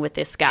playing with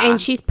this guy. And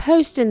she's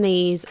posting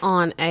these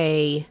on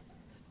a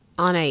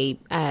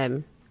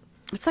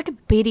it's like a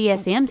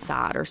BDSM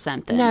site or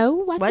something.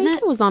 No, I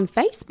think it was on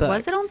Facebook.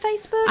 Was it on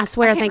Facebook? I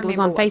swear I think it was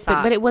on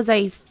Facebook, but it was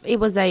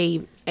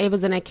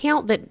an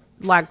account that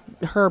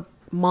like her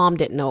mom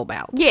didn't know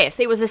about. Yes,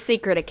 it was a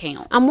secret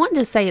account. I'm wanting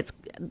to say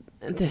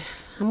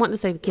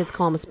the kids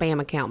call them a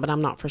spam account, but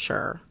I'm not for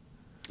sure.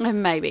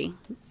 Maybe.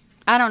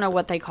 I don't know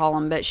what they call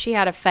them, but she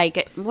had a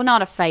fake, well,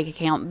 not a fake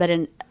account, but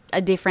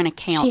a different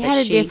account. She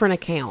had a different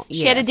account.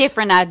 Yes. She had a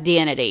different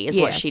identity is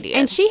what she did.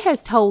 And she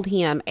has told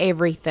him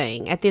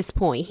everything at this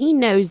point. He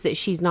knows that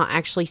she's not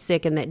actually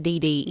sick and that Dee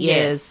Dee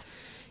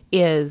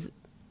is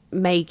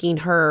making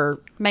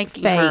her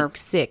fake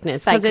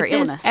sickness.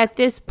 Because at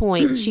this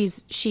point,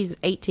 she's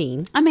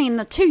 18. I mean,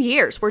 the 2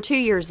 years. We're 2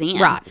 years in.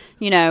 Right.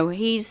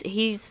 He's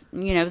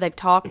they've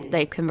talked,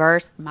 they've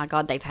conversed. My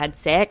God, they've had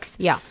sex.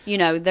 Yeah.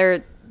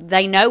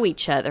 they know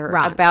each other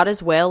about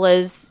as well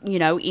as,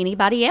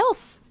 anybody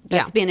else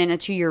that's been in a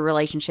 2-year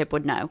relationship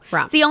would know.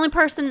 Right. It's the only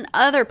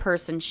other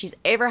person she's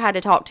ever had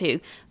to talk to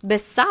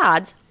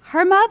besides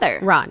her mother.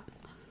 Right.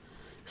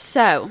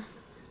 So,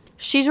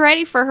 she's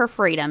ready for her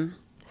freedom.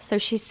 So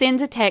she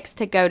sends a text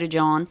to Go to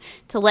John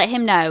to let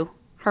him know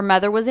her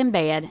mother was in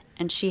bed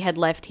and she had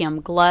left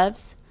him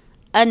gloves,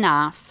 a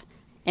knife,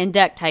 and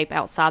duct tape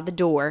outside the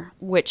door,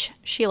 which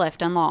she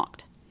left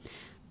unlocked.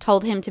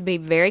 Told him to be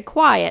very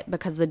quiet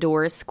because the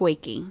door is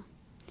squeaky.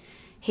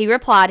 He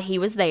replied he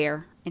was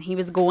there and he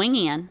was going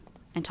in,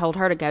 and told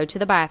her to go to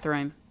the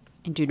bathroom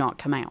and do not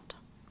come out.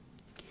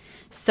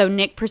 So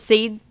Nick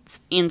proceeds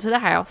into the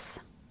house.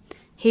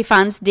 He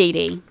finds Dee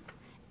Dee,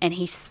 and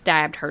he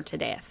stabbed her to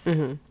death.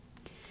 Mm-hmm.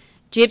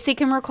 Gypsy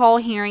can recall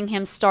hearing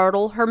him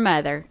startle her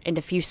mother and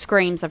a few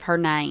screams of her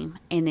name,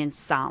 and then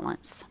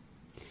silence.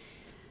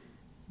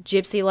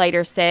 Gypsy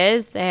later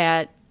says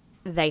that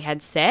they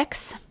had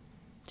sex,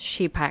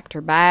 she packed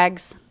her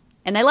bags,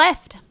 and they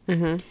left.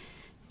 Mm-hmm.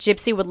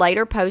 Gypsy would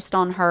later post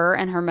on her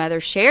and her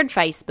mother's shared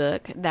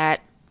Facebook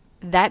that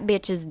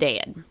bitch is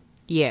dead.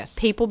 Yes.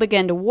 People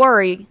began to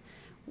worry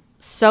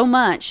so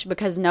much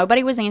because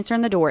nobody was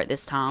answering the door at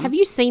this time. Have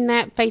you seen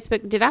that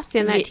Facebook? Did I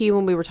send that to you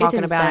when we were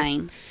talking about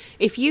it?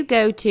 If you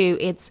go to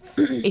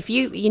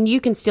and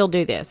you can still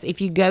do this.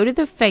 If you go to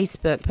the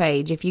Facebook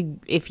page, if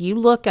you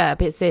look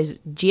up, it says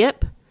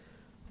Gyp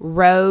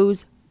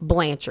Rose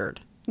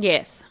Blanchard.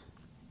 Yes.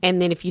 And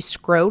then if you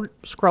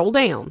scroll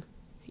down,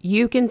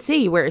 you can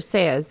see where it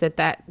says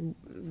that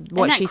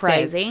what she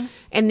crazy? Says.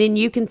 And then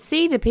you can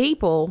see the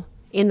people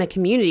in the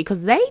community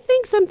because they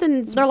think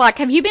something's... They're like,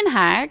 have you been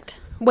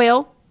hacked?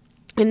 Well,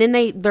 and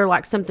then they're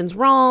like, something's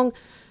wrong.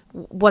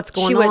 What's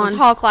going on? She wouldn't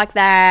talk like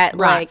that.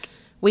 Right. Like,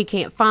 we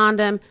can't find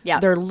them.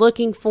 Yeah. They're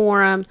looking for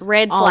them.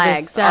 Red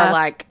flags are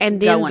like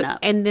going up.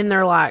 And then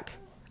they're like,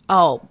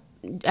 oh,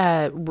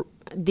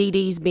 Dee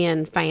Dee's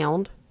been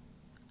found.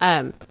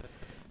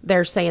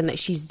 They're saying that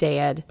she's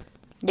dead.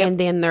 Yep. And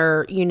then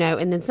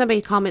and then somebody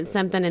comments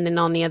something, and then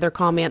on the other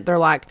comment,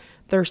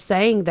 they're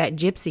saying that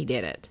Gypsy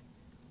did it.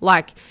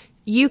 Like,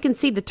 you can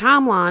see the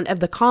timeline of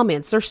the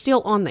comments. They're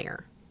still on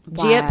there.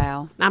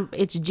 Wow.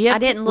 It's Gyp. I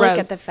didn't look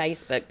at the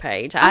Facebook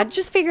page. I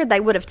just figured they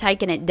would have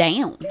taken it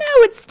down. No,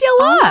 it's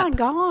still up. Oh, my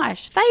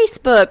gosh.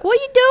 Facebook, what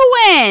are you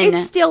doing?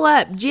 It's still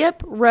up. Gyp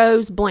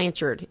Rose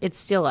Blanchard. It's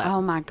still up.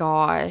 Oh, my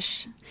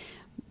gosh.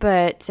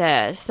 But,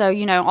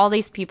 so, all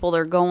these people,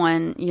 they're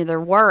going,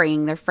 they're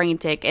worrying, they're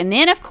frantic. And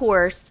then, of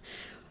course,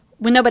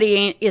 when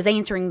nobody is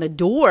answering the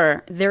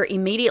door, they're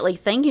immediately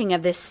thinking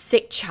of this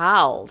sick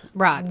child.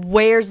 Right.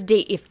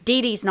 If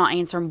Dee Dee's not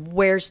answering,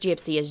 where's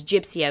Gypsy? Is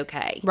Gypsy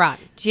okay? Right.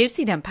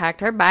 Gypsy done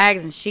packed her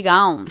bags and she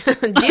gone.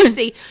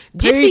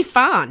 Gypsy's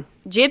fine.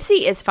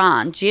 Gypsy is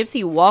fine.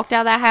 Gypsy walked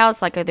out of that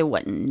house like there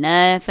wasn't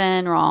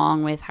nothing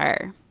wrong with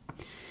her.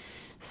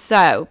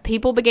 So,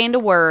 people began to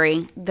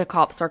worry. The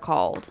cops are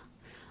called.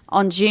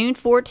 On June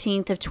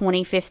 14th of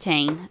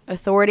 2015,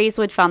 authorities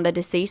would find the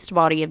deceased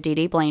body of Dee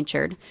Dee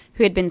Blanchard,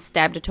 who had been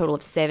stabbed a total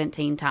of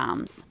 17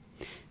 times.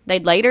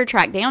 They'd later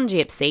track down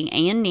Gypsy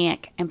and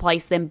Nick and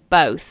place them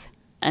both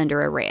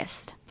under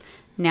arrest.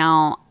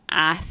 Now,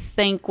 I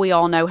think we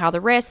all know how the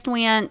rest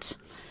went.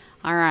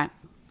 All right,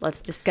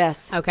 let's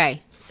discuss.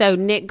 Okay, so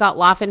Nick got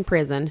life in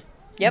prison.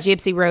 Yep.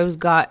 Gypsy Rose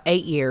got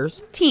 8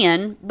 years.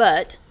 10,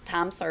 but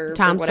time served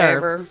or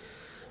whatever. Served.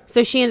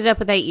 So she ended up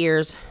with 8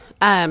 years.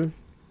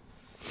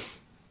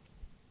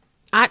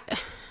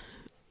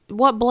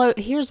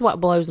 Here's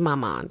what blows my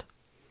mind.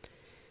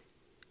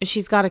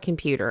 She's got a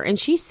computer, and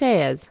she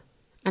says,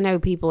 I know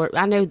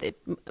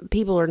that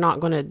people are not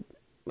going to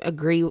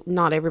agree.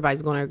 Not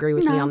everybody's going to agree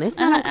with me on this.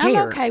 And I don't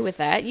care. I'm okay with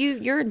that.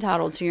 You're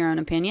entitled to your own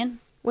opinion.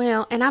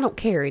 Well, and I don't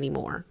care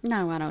anymore.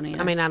 No, I don't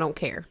either. I mean, I don't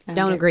care.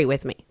 Don't agree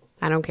with me.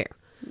 I don't care.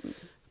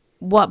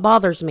 What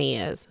bothers me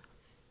is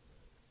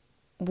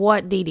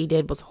what Dee Dee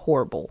did was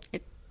horrible.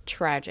 It's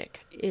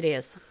tragic. It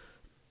is.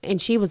 And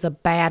she was a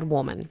bad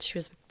woman. She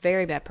was a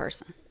very bad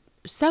person.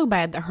 So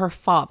bad that her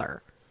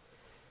father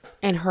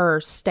and her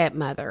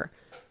stepmother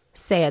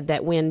said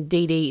that when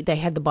Dee Dee, they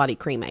had the body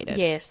cremated.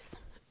 Yes.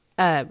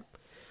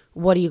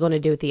 What are you going to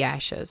do with the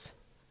ashes?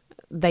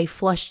 They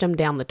flushed them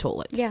down the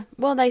toilet. Yeah.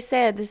 Well, they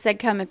said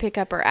come and pick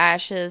up her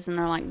ashes, and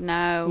they're like,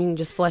 no. You can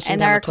just flush them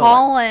and down the toilet. And they're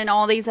calling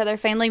all these other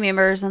family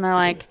members, and they're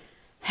like,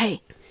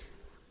 hey,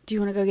 do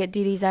you want to go get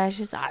Dee Dee's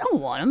ashes? I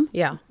don't want them.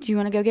 Yeah. Do you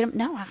want to go get them?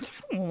 No, I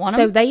don't want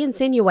them. So they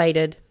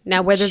insinuated,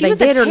 now whether she they did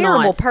or not. She was a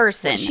terrible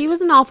person. She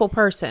was an awful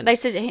person. They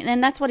said,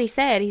 and that's what he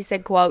said. He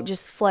said, quote,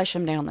 just flush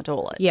them down the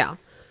toilet. Yeah.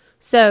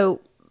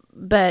 So,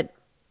 but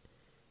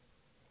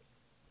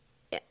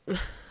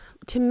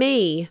to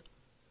me,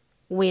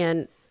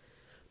 when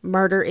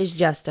murder is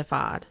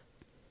justified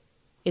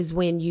is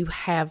when you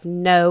have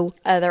no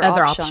other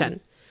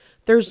option.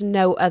 There's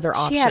no other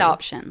option. She had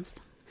options.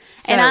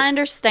 So, and I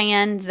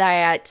understand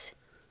that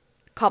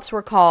cops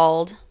were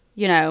called,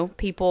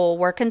 people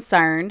were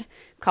concerned.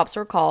 Cops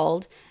were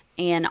called,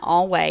 in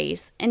all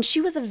ways. And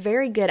she was a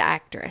very good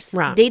actress.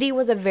 Right. Dee Dee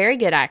was a very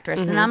good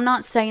actress. And I'm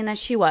not saying that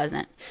she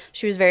wasn't.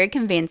 She was very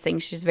convincing.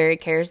 She was very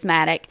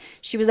charismatic.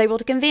 She was able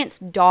to convince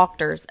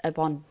doctors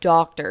upon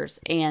doctors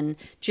and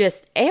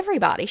just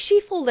everybody. She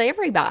fooled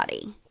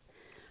everybody.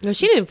 No,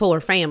 she didn't fool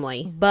her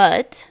family.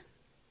 But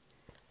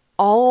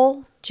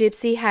all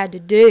Gypsy had to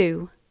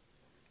do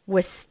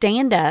was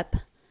stand up,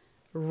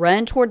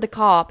 run toward the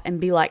cop, and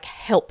be like,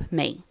 help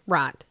me.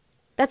 Right.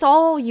 That's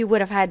all you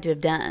would have had to have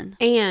done.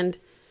 And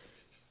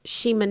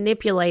she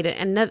manipulated.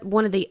 And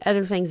one of the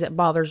other things that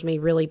bothers me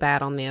really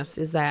bad on this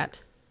is that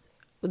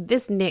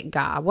this Nick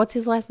guy, what's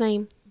his last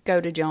name?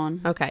 Go to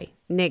John. Okay.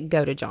 Nick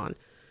Go-to-John.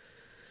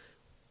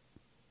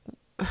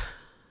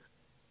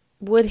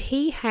 Would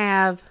he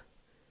have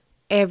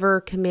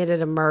ever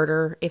committed a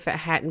murder if it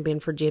hadn't been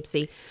for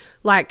Gypsy?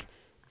 Like,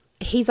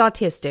 he's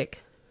autistic,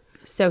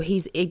 so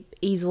he's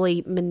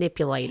easily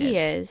manipulated. He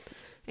is.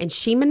 And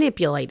she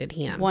manipulated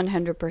him.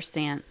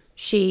 100%.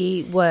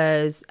 She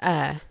was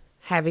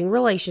having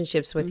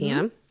relationships with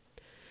him.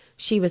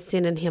 She was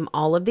sending him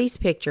all of these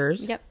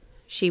pictures. Yep.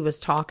 She was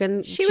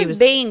talking. She was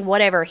being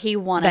whatever he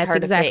wanted her to be.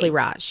 That's exactly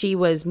right. She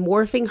was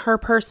morphing her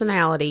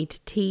personality to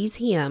tease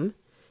him,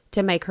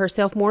 to make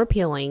herself more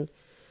appealing,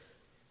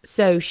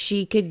 so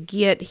she could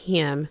get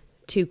him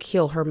to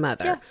kill her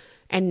mother. Yeah.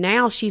 And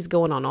now she's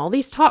going on all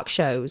these talk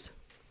shows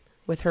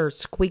with her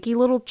squeaky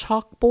little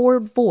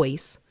chalkboard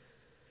voice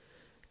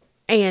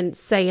and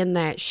saying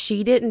that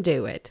she didn't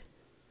do it.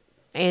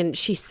 And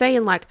she's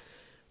saying like,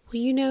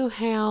 well, you know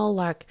how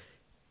like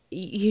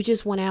you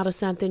just went out of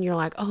something, you're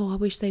like, oh, I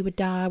wish they would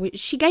die.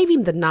 She gave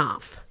him the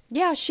knife.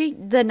 Yeah,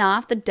 the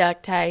knife, the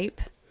duct tape,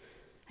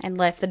 and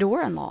left the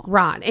door unlocked.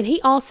 Right. And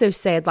he also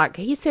said, like,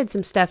 he said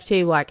some stuff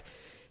too, like,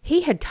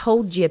 he had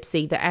told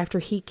Gypsy that after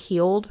he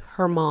killed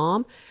her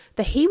mom,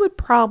 that he would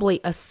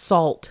probably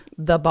assault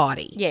the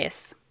body.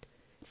 Yes.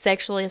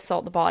 Sexually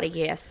assault the body,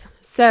 yes.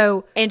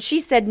 So. And she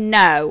said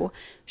no.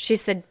 She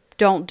said,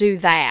 don't do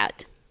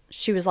that.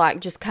 She was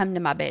like, just come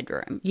to my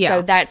bedroom. Yeah.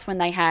 So that's when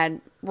they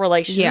had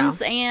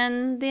relations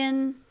and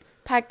then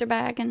packed their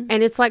bag and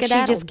it's like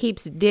skedaddled. she just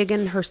keeps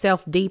digging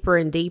herself deeper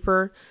and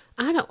deeper.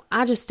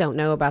 I just don't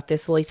know about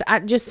this, Lisa.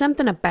 Just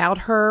something about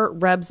her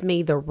rubs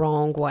me the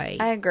wrong way.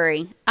 I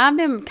agree. I've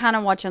been kind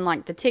of watching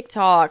like the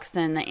TikToks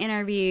and the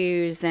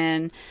interviews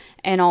and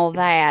all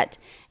that.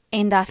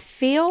 And I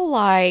feel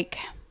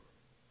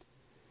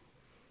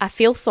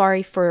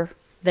sorry for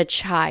the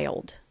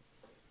child,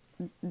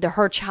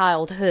 her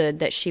childhood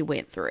that she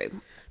went through.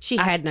 She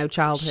had no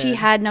childhood. She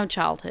had no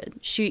childhood.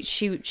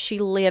 She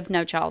lived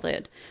no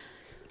childhood.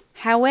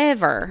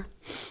 However,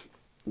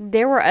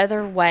 there were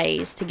other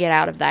ways to get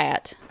out of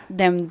that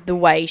than the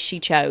way she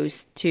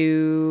chose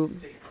to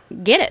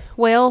get it.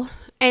 Well,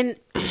 and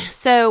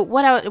so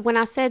when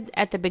I said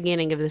at the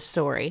beginning of this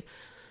story,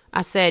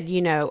 I said,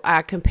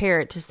 I compare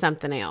it to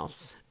something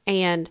else.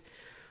 And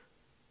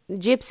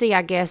Gypsy,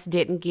 I guess,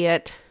 didn't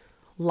get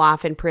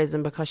life in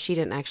prison because she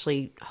didn't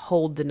actually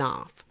hold the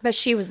knife. But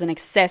she was an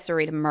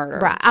accessory to murder.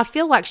 Right. I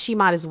feel like she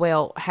might as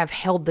well have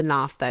held the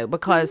knife, though,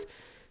 because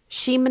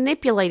she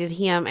manipulated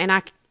him, and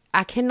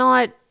I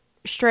cannot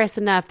stress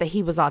enough that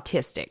he was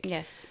autistic.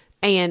 Yes.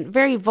 And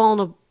very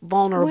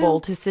vulnerable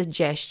to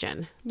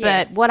suggestion.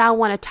 Yes. But what I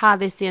want to tie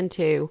this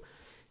into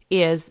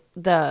is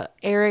the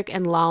Eric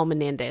and Lyle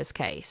Menendez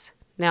case.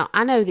 Now,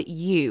 I know that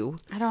you...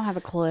 I don't have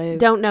a clue.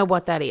 Don't know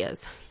what that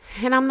is.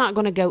 And I'm not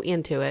going to go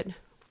into it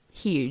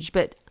huge,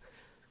 but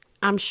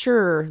I'm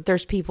sure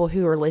there's people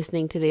who are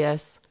listening to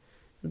this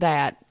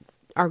that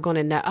are going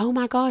to know, oh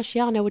my gosh,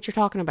 yeah, I know what you're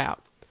talking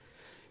about.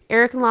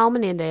 Eric and Lyle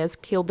Menendez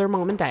killed their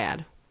mom and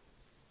dad.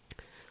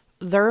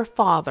 Their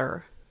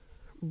father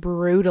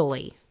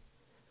brutally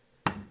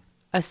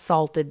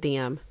assaulted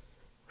them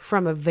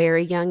from a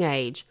very young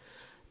age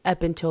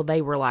up until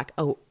they were like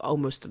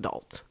almost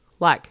adult.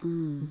 Like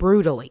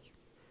brutally.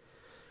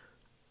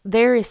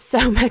 There is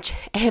so much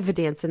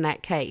evidence in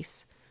that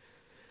case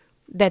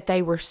that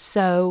they were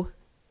so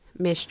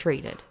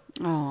mistreated.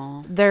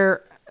 Oh.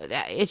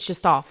 It's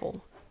just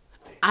awful.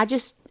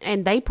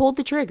 And they pulled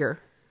the trigger.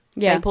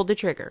 Yeah. They pulled the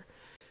trigger.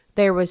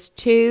 There was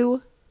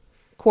two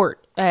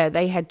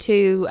they had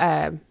two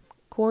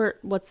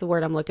what's the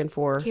word I'm looking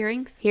for?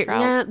 Hearings?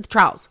 Trials.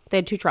 Trials. They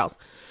had two trials.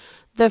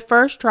 The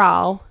first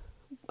trial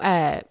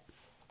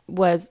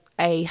was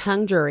a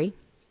hung jury.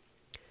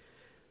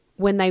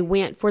 When they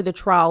went for the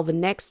trial the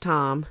next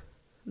time,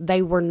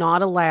 they were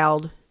not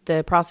allowed,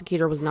 the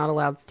prosecutor was not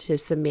allowed to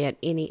submit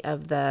any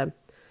of the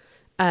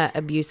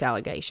abuse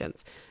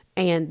allegations.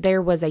 And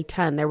there was a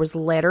ton. There was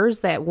letters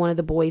that one of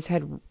the boys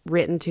had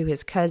written to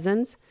his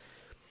cousins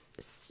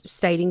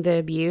stating the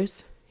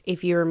abuse.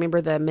 If you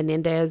remember the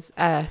Menendez,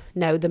 the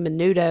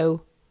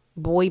Menudo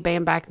boy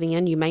band back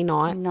then, you may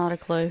not. Not a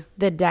clue.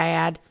 The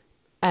dad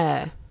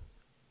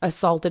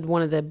assaulted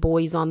one of the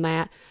boys on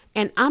that.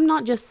 And I'm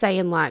not just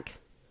saying like,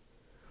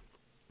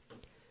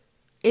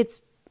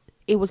 it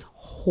was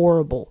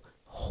horrible,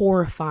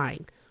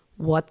 horrifying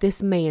what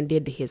this man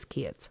did to his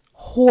kids.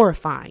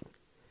 Horrifying.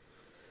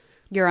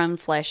 Your own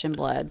flesh and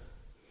blood.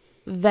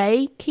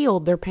 They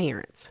killed their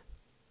parents.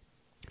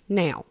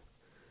 Now,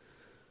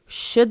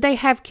 should they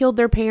have killed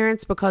their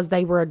parents because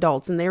they were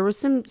adults and there was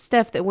some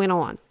stuff that went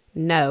on?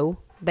 No.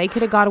 They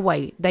could have got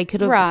away. They could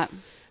have. Right.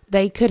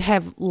 They could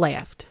have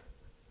left.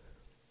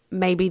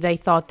 Maybe they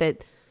thought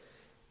that.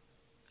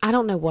 I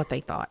don't know what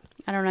they thought.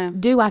 I don't know.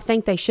 Do I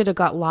think they should have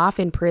got life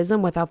in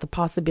prison without the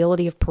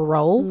possibility of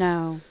parole?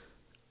 No.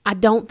 I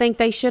don't think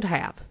they should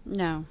have.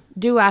 No.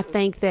 Do I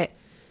think that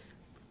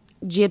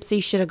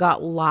Gypsy should have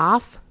got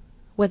life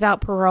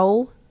without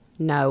parole?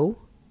 No.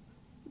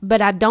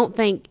 But I don't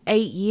think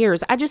 8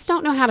 years. I just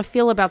don't know how to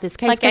feel about this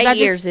case. Like 8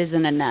 years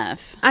isn't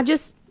enough. I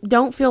just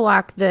don't feel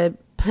like the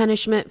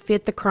punishment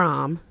fit the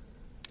crime.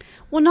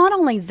 Well, not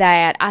only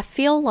that, I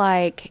feel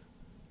like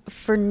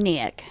for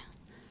Nick,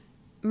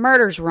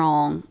 murder's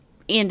wrong.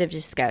 End of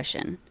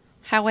discussion.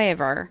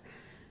 However,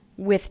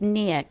 with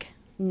Nick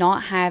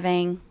not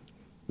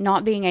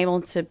being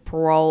able to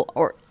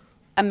parole,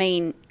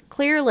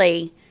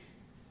 clearly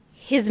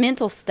his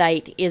mental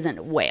state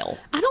isn't well.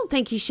 I don't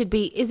think he should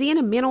be. Is he in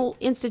a mental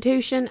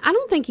institution? I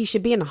don't think he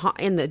should be in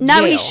the No,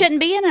 jail. he shouldn't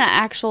be in an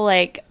actual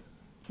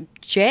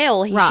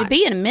jail. He should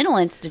be in a mental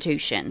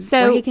institution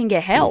where he can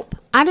get help.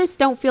 I just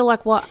don't feel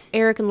like what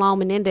Eric and Law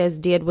Menendez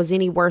did was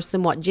any worse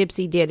than what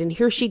Gypsy did. And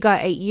here she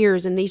got 8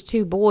 years, and these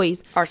two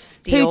boys Are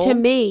still, who to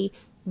me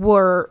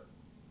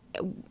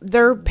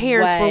their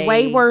parents were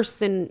way worse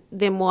than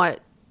what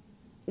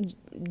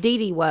Dee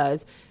Dee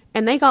was.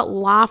 And they got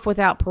life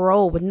without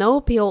parole with no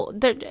appeal.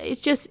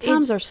 It's just...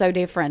 Times are so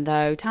different,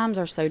 though. Times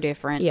are so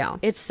different. Yeah.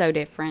 It's so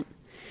different.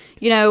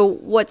 You know,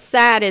 what's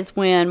sad is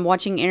when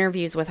watching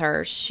interviews with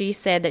her, she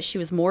said that she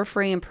was more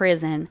free in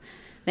prison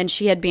than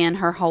she had been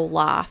her whole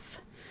life.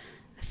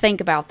 Think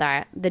about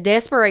that. The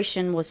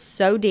desperation was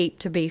so deep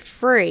to be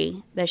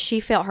free that she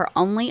felt her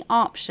only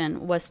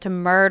option was to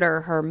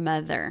murder her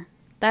mother.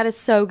 That is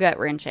so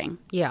gut-wrenching.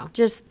 Yeah.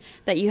 Just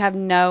that you have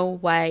no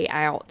way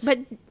out.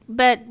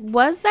 But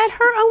was that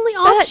her only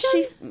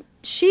option?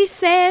 She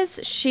says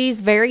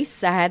she's very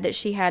sad that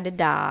she had to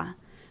die,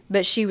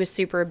 but she was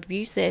super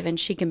abusive and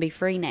she can be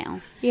free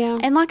now. Yeah.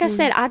 And like I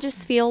said, I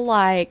just feel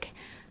like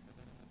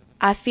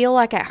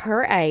at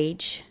her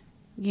age,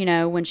 you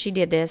know, when she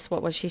did this,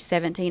 what was she,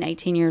 17,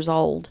 18 years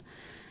old?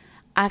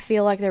 I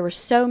feel like there were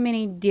so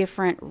many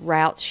different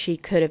routes she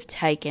could have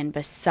taken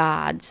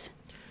besides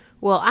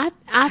I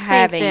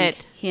having think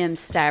that him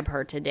stab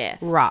her to death.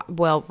 Right.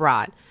 Well,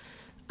 right.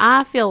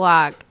 I feel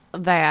like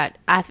that.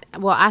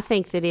 I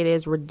think that it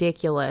is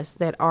ridiculous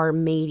that our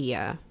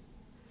media,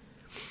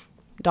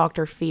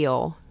 Dr.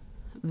 Phil,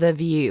 The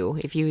View,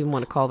 if you even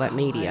want to call that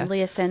media.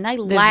 Listen, they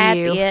lap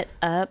it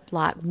up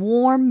like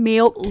warm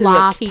milk to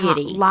a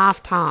kitty.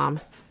 Lifetime.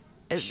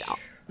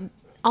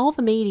 All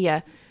the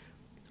media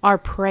are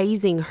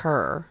praising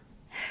her,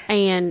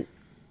 and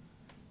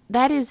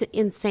that is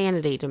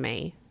insanity to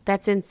me.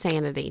 That's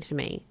insanity to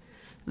me.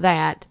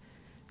 That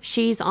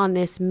she's on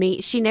this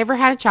she never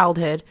had a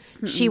childhood.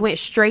 Mm-mm. She went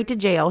straight to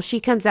jail. She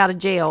comes out of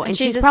jail, and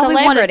she's probably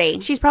celebrity.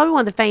 She's probably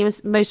one of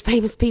the most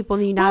famous people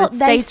in the United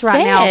States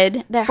right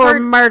now that for her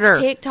murder.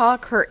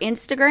 TikTok, her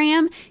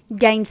Instagram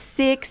gained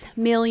 6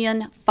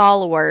 million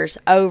followers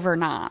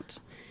overnight.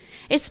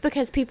 It's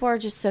because people are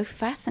just so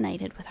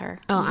fascinated with her.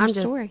 Oh,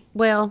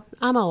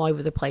 I'm all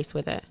over the place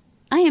with it.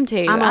 I am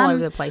too. I'm all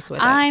over the place with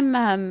it.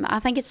 I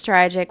think it's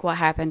tragic what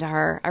happened to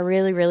her. I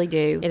really, really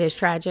do. It is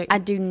tragic. I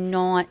do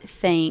not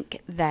think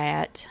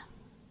that.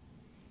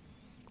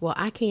 Well,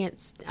 I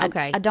can't.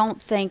 Okay. I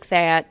don't think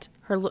that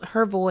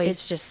her voice.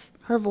 It's just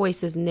her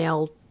voice is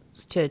nailed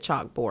to a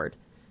chalkboard,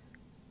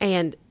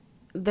 and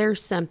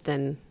there's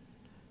something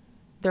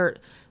there.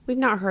 We've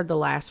not heard the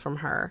last from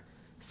her.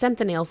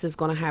 Something else is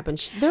going to happen.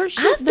 I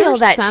feel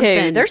that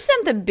too. There's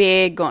something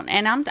big going,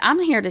 and I'm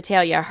here to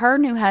tell you, her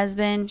new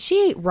husband.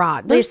 She ain't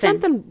right. There's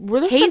something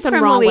wrong with her. He's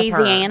from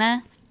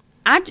Louisiana.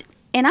 I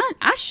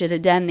should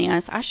have done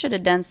this. I should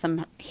have done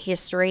some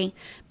history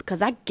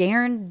because I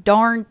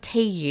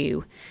guarantee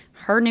you,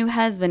 her new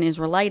husband is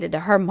related to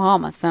her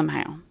mama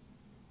somehow.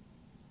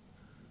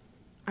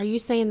 Are you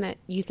saying that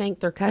you think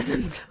they're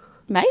cousins?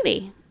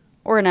 Maybe,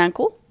 or an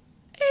uncle.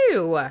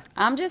 Ew.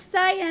 I'm just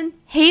saying.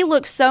 He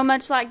looks so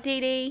much like Dee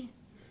Dee.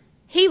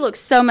 He looks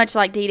so much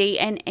like Dee Dee.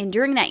 And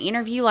during that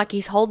interview, like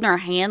he's holding her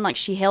hand, like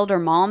she held her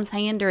mom's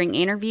hand during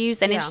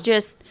interviews. And it's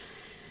just,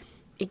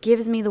 it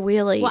gives me the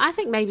willies. Well, I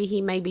think maybe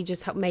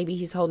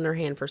he's holding her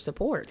hand for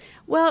support.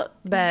 Well,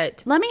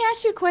 but let me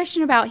ask you a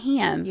question about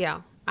him.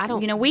 Yeah. I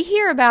don't. You know, we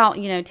hear about,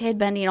 Ted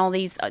Bundy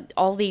and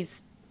all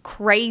these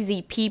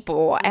crazy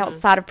people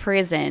outside of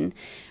prison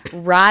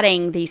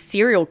writing these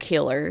serial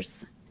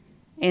killers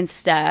and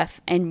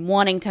stuff and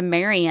wanting to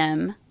marry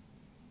him.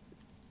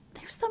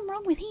 There's something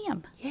wrong with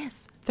him.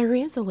 Yes, there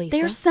is, Elisa.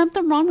 There's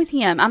something wrong with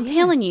him. I'm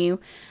telling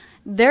you,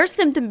 there's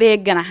something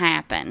big going to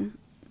happen.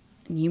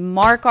 You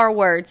mark our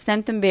words,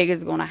 something big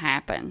is going to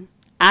happen.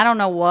 I don't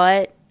know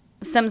what.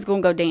 Something's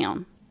going to go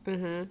down.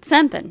 Mm-hmm.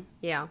 Something.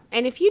 Yeah.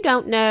 And if you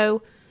don't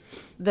know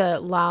the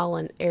Lyle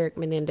and Eric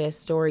Menendez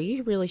story,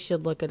 you really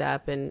should look it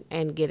up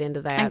and get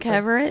into that. And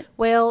cover it?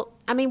 Well,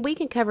 I mean, we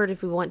can cover it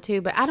if we want to,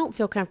 but I don't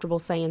feel comfortable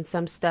saying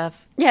some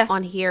stuff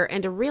on here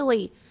and to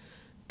really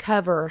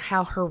cover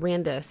how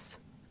horrendous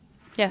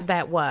Yeah.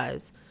 that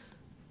was.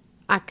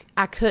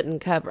 I couldn't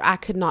cover. I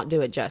could not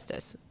do it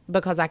justice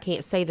because I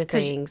can't say the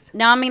things.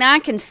 No, I mean, I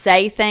can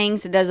say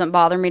things. It doesn't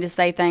bother me to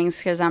say things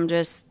because I'm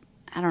just,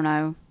 I don't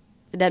know.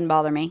 It doesn't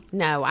bother me.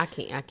 No, I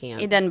can't.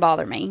 It doesn't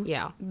bother me.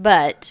 Yeah.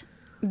 But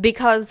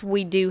because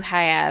we do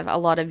have a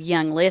lot of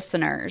young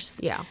listeners,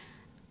 Yeah.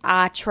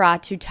 I try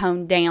to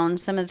tone down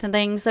some of the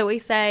things that we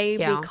say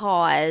Yeah.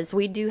 because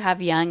we do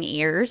have young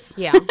ears.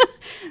 Yeah.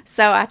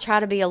 So I try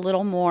to be a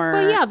little more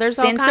Well, yeah, there's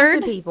all censored,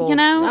 kinds of people. you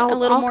know, All- a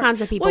little all more.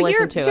 kinds of people well,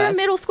 listen to you're us. a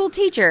middle school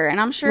teacher, and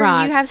I'm sure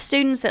Right. you have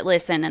students that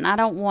listen, and I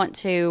don't want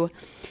to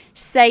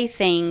say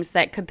things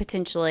that could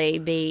potentially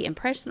be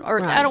impressionable, or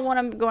Right. I don't want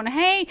them going,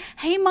 hey,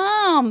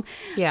 mom,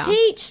 Yeah.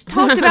 Teach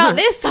talked about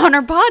this on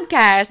her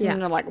podcast, Yeah.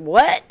 and they're like,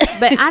 what?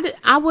 But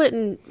I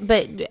wouldn't.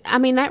 But I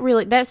mean,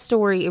 that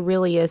story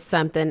really is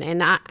something,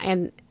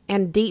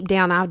 and deep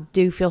down, I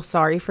do feel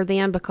sorry for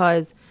them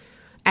because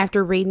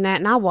after reading that,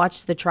 and I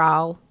watched the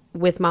trial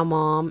with my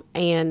mom,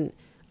 and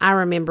I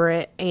remember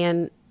it,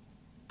 and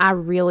I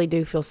really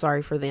do feel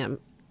sorry for them.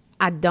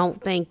 I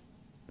don't think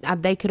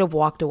they could have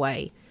walked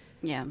away.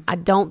 Yeah. I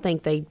don't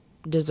think they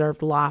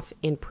deserved life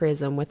in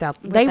prison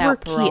without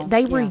Without parole.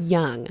 They were Yeah.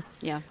 young.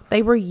 Yeah.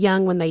 They were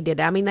young when they did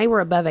it. I mean, they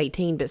were above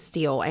 18, but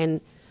still.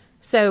 And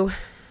so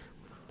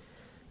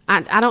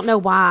I don't know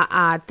why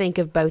I think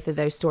of both of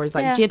those stories,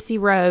 like Yeah. Gypsy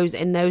Rose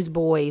and those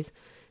boys,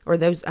 or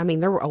those, I mean,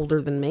 they were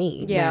older than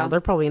me. Yeah. Now.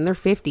 They're probably in their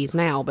 50s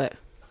now, but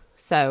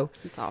so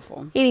It's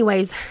awful.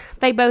 anyways,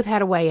 they both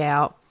had a way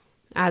out.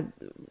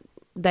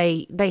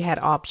 They had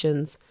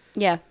options.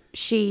 Yeah.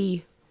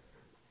 She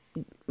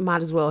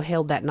might as well have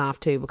held that knife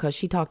too because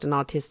she talked an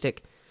autistic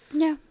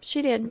Yeah,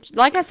 she did.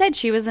 Like I said,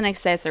 she was an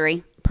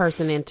accessory.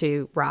 person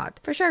into Rod.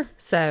 For sure.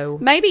 So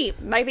Maybe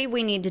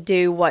we need to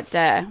do what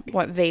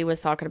V was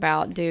talking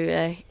about.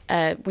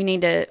 We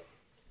need to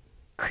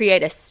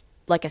create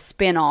a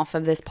spin-off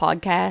of this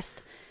podcast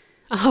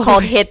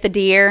called Hit the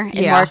Deer and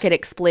Yeah. mark it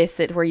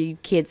explicit where you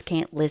kids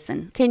can't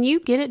listen. can you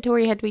get it to where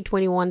you have to be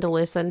 21 to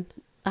listen?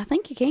 I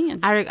think you can.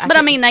 I but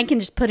I mean, they can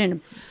just put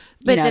in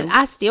But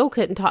I still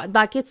couldn't talk.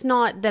 Like it's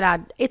not that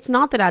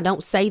I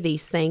don't say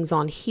these things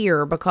on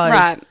here because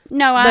Right.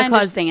 No, I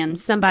because understand.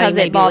 somebody Because it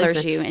maybe bothers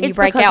listen. you and you It's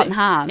break because out in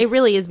hives. It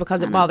really is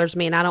because it bothers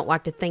me, and I don't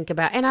like to think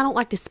about, and I don't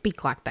like to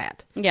speak like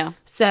that. Yeah.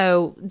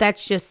 So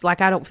that's just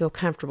like I don't feel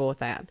comfortable with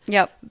that.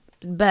 Yep.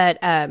 But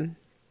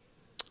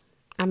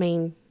I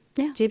mean,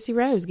 Yeah. Gypsy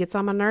Rose gets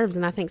on my nerves,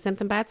 and I think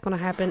something bad's going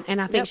to happen, and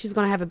I think Yep. she's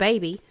going to have a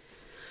baby,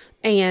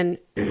 and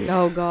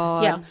Oh,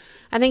 God. yeah.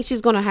 I think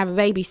she's going to have a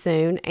baby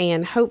soon,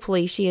 and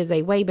hopefully she is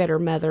a way better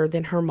mother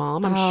than her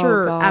mom. I'm Oh,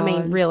 sure. I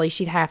mean, God. really,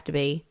 she'd have to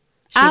be.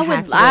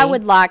 I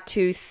would like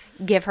to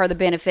give her the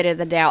benefit of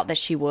the doubt that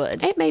she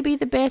would. It may be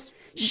the best,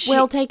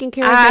 well taken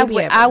care of I baby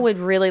would, ever. I would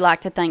really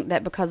like to think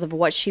that because of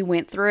what she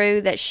went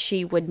through, that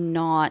she would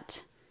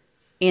not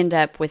end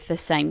up with the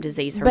same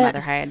disease her But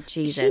mother had.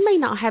 Jesus. She may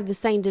not have the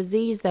same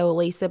disease, though,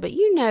 Elisa, but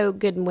you know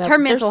good and well. Her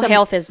there's mental some-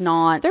 health is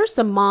not. There's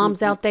some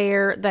moms out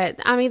there that,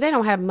 I mean, they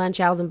don't have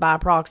Munchausen by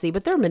proxy,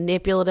 but they're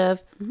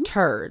manipulative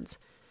turds.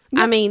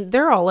 I mean,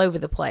 they're all over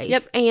the place.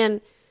 Yep. And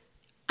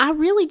I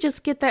really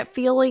just get that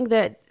feeling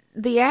that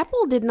the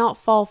apple did not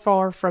fall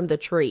far from the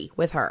tree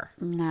with her.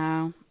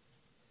 No.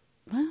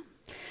 Well,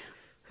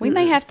 we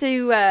may have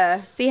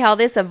to see how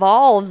this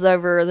evolves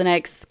over the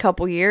next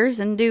couple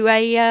years and do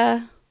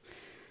a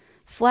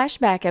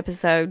flashback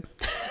episode.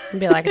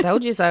 Be like, I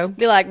told you so.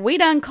 Be like, we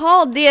done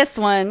called this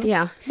one.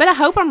 Yeah. But I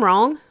hope I'm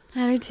wrong.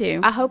 I do too.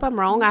 I hope I'm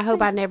wrong. I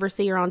hope I never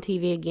see her on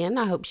TV again.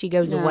 I hope she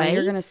goes No, away.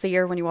 You're going to see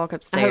her when you walk I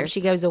upstairs. hope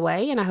she goes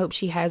away, and I hope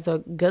she has a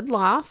good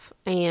life,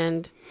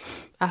 and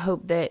I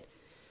hope that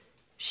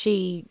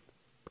she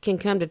can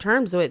come to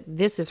terms with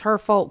this is her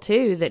fault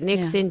too, that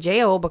Nick's in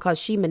jail because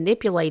she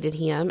manipulated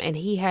him, and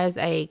he has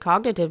a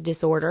cognitive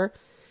disorder,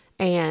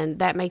 and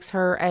that makes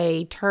her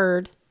a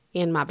turd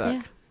in my book.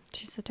 Yeah,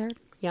 she's a turd.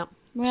 Yep,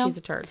 Well, she's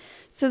a turd.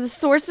 So the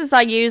sources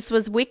I used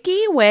was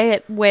Wiki,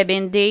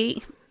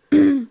 WebMD,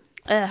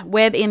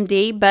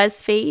 WebMD,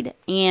 BuzzFeed,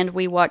 and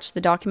we watched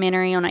the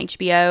documentary on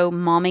HBO,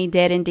 Mommy,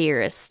 Dead and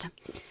Dearest.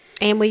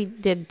 And we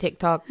did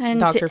TikTok, And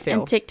Dr. Phil.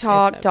 And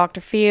TikTok, episode.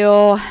 Dr.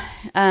 Phil.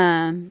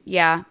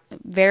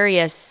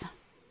 Various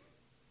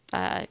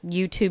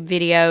YouTube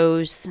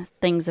videos,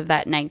 things of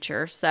that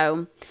nature.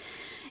 So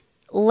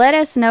let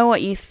us know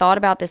what you thought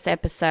about this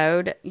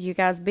episode. You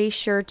guys be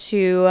sure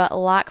to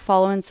like,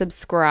 follow, and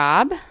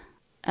subscribe.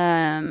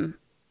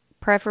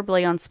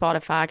 Preferably on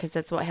Spotify because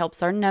that's what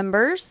helps our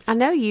numbers. I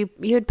know you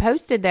had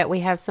posted that we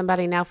have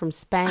somebody now from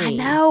Spain. I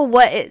know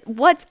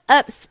what's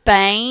up,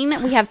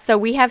 Spain. We have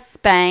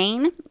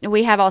Spain,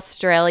 we have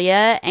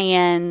Australia,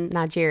 and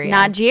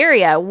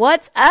Nigeria.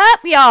 What's up,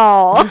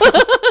 y'all?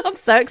 I'm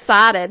so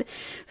excited.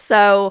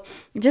 So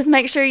just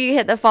make sure you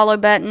hit the follow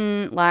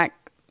button,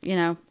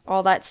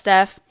 all that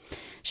stuff.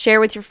 Share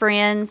with your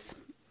friends.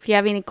 If you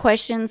have any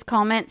questions,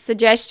 comments,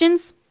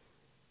 suggestions,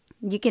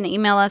 you can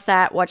email us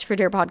at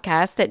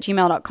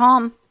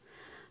watchfordearpodcast@gmail.com.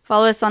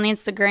 Follow us on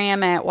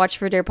Instagram at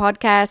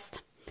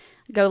watchfordearpodcast.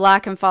 Go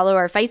like and follow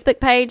our Facebook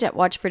page at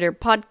Watch for Deer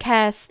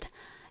Podcast.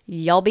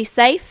 Y'all be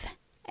safe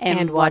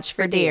and watch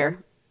for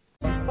deer.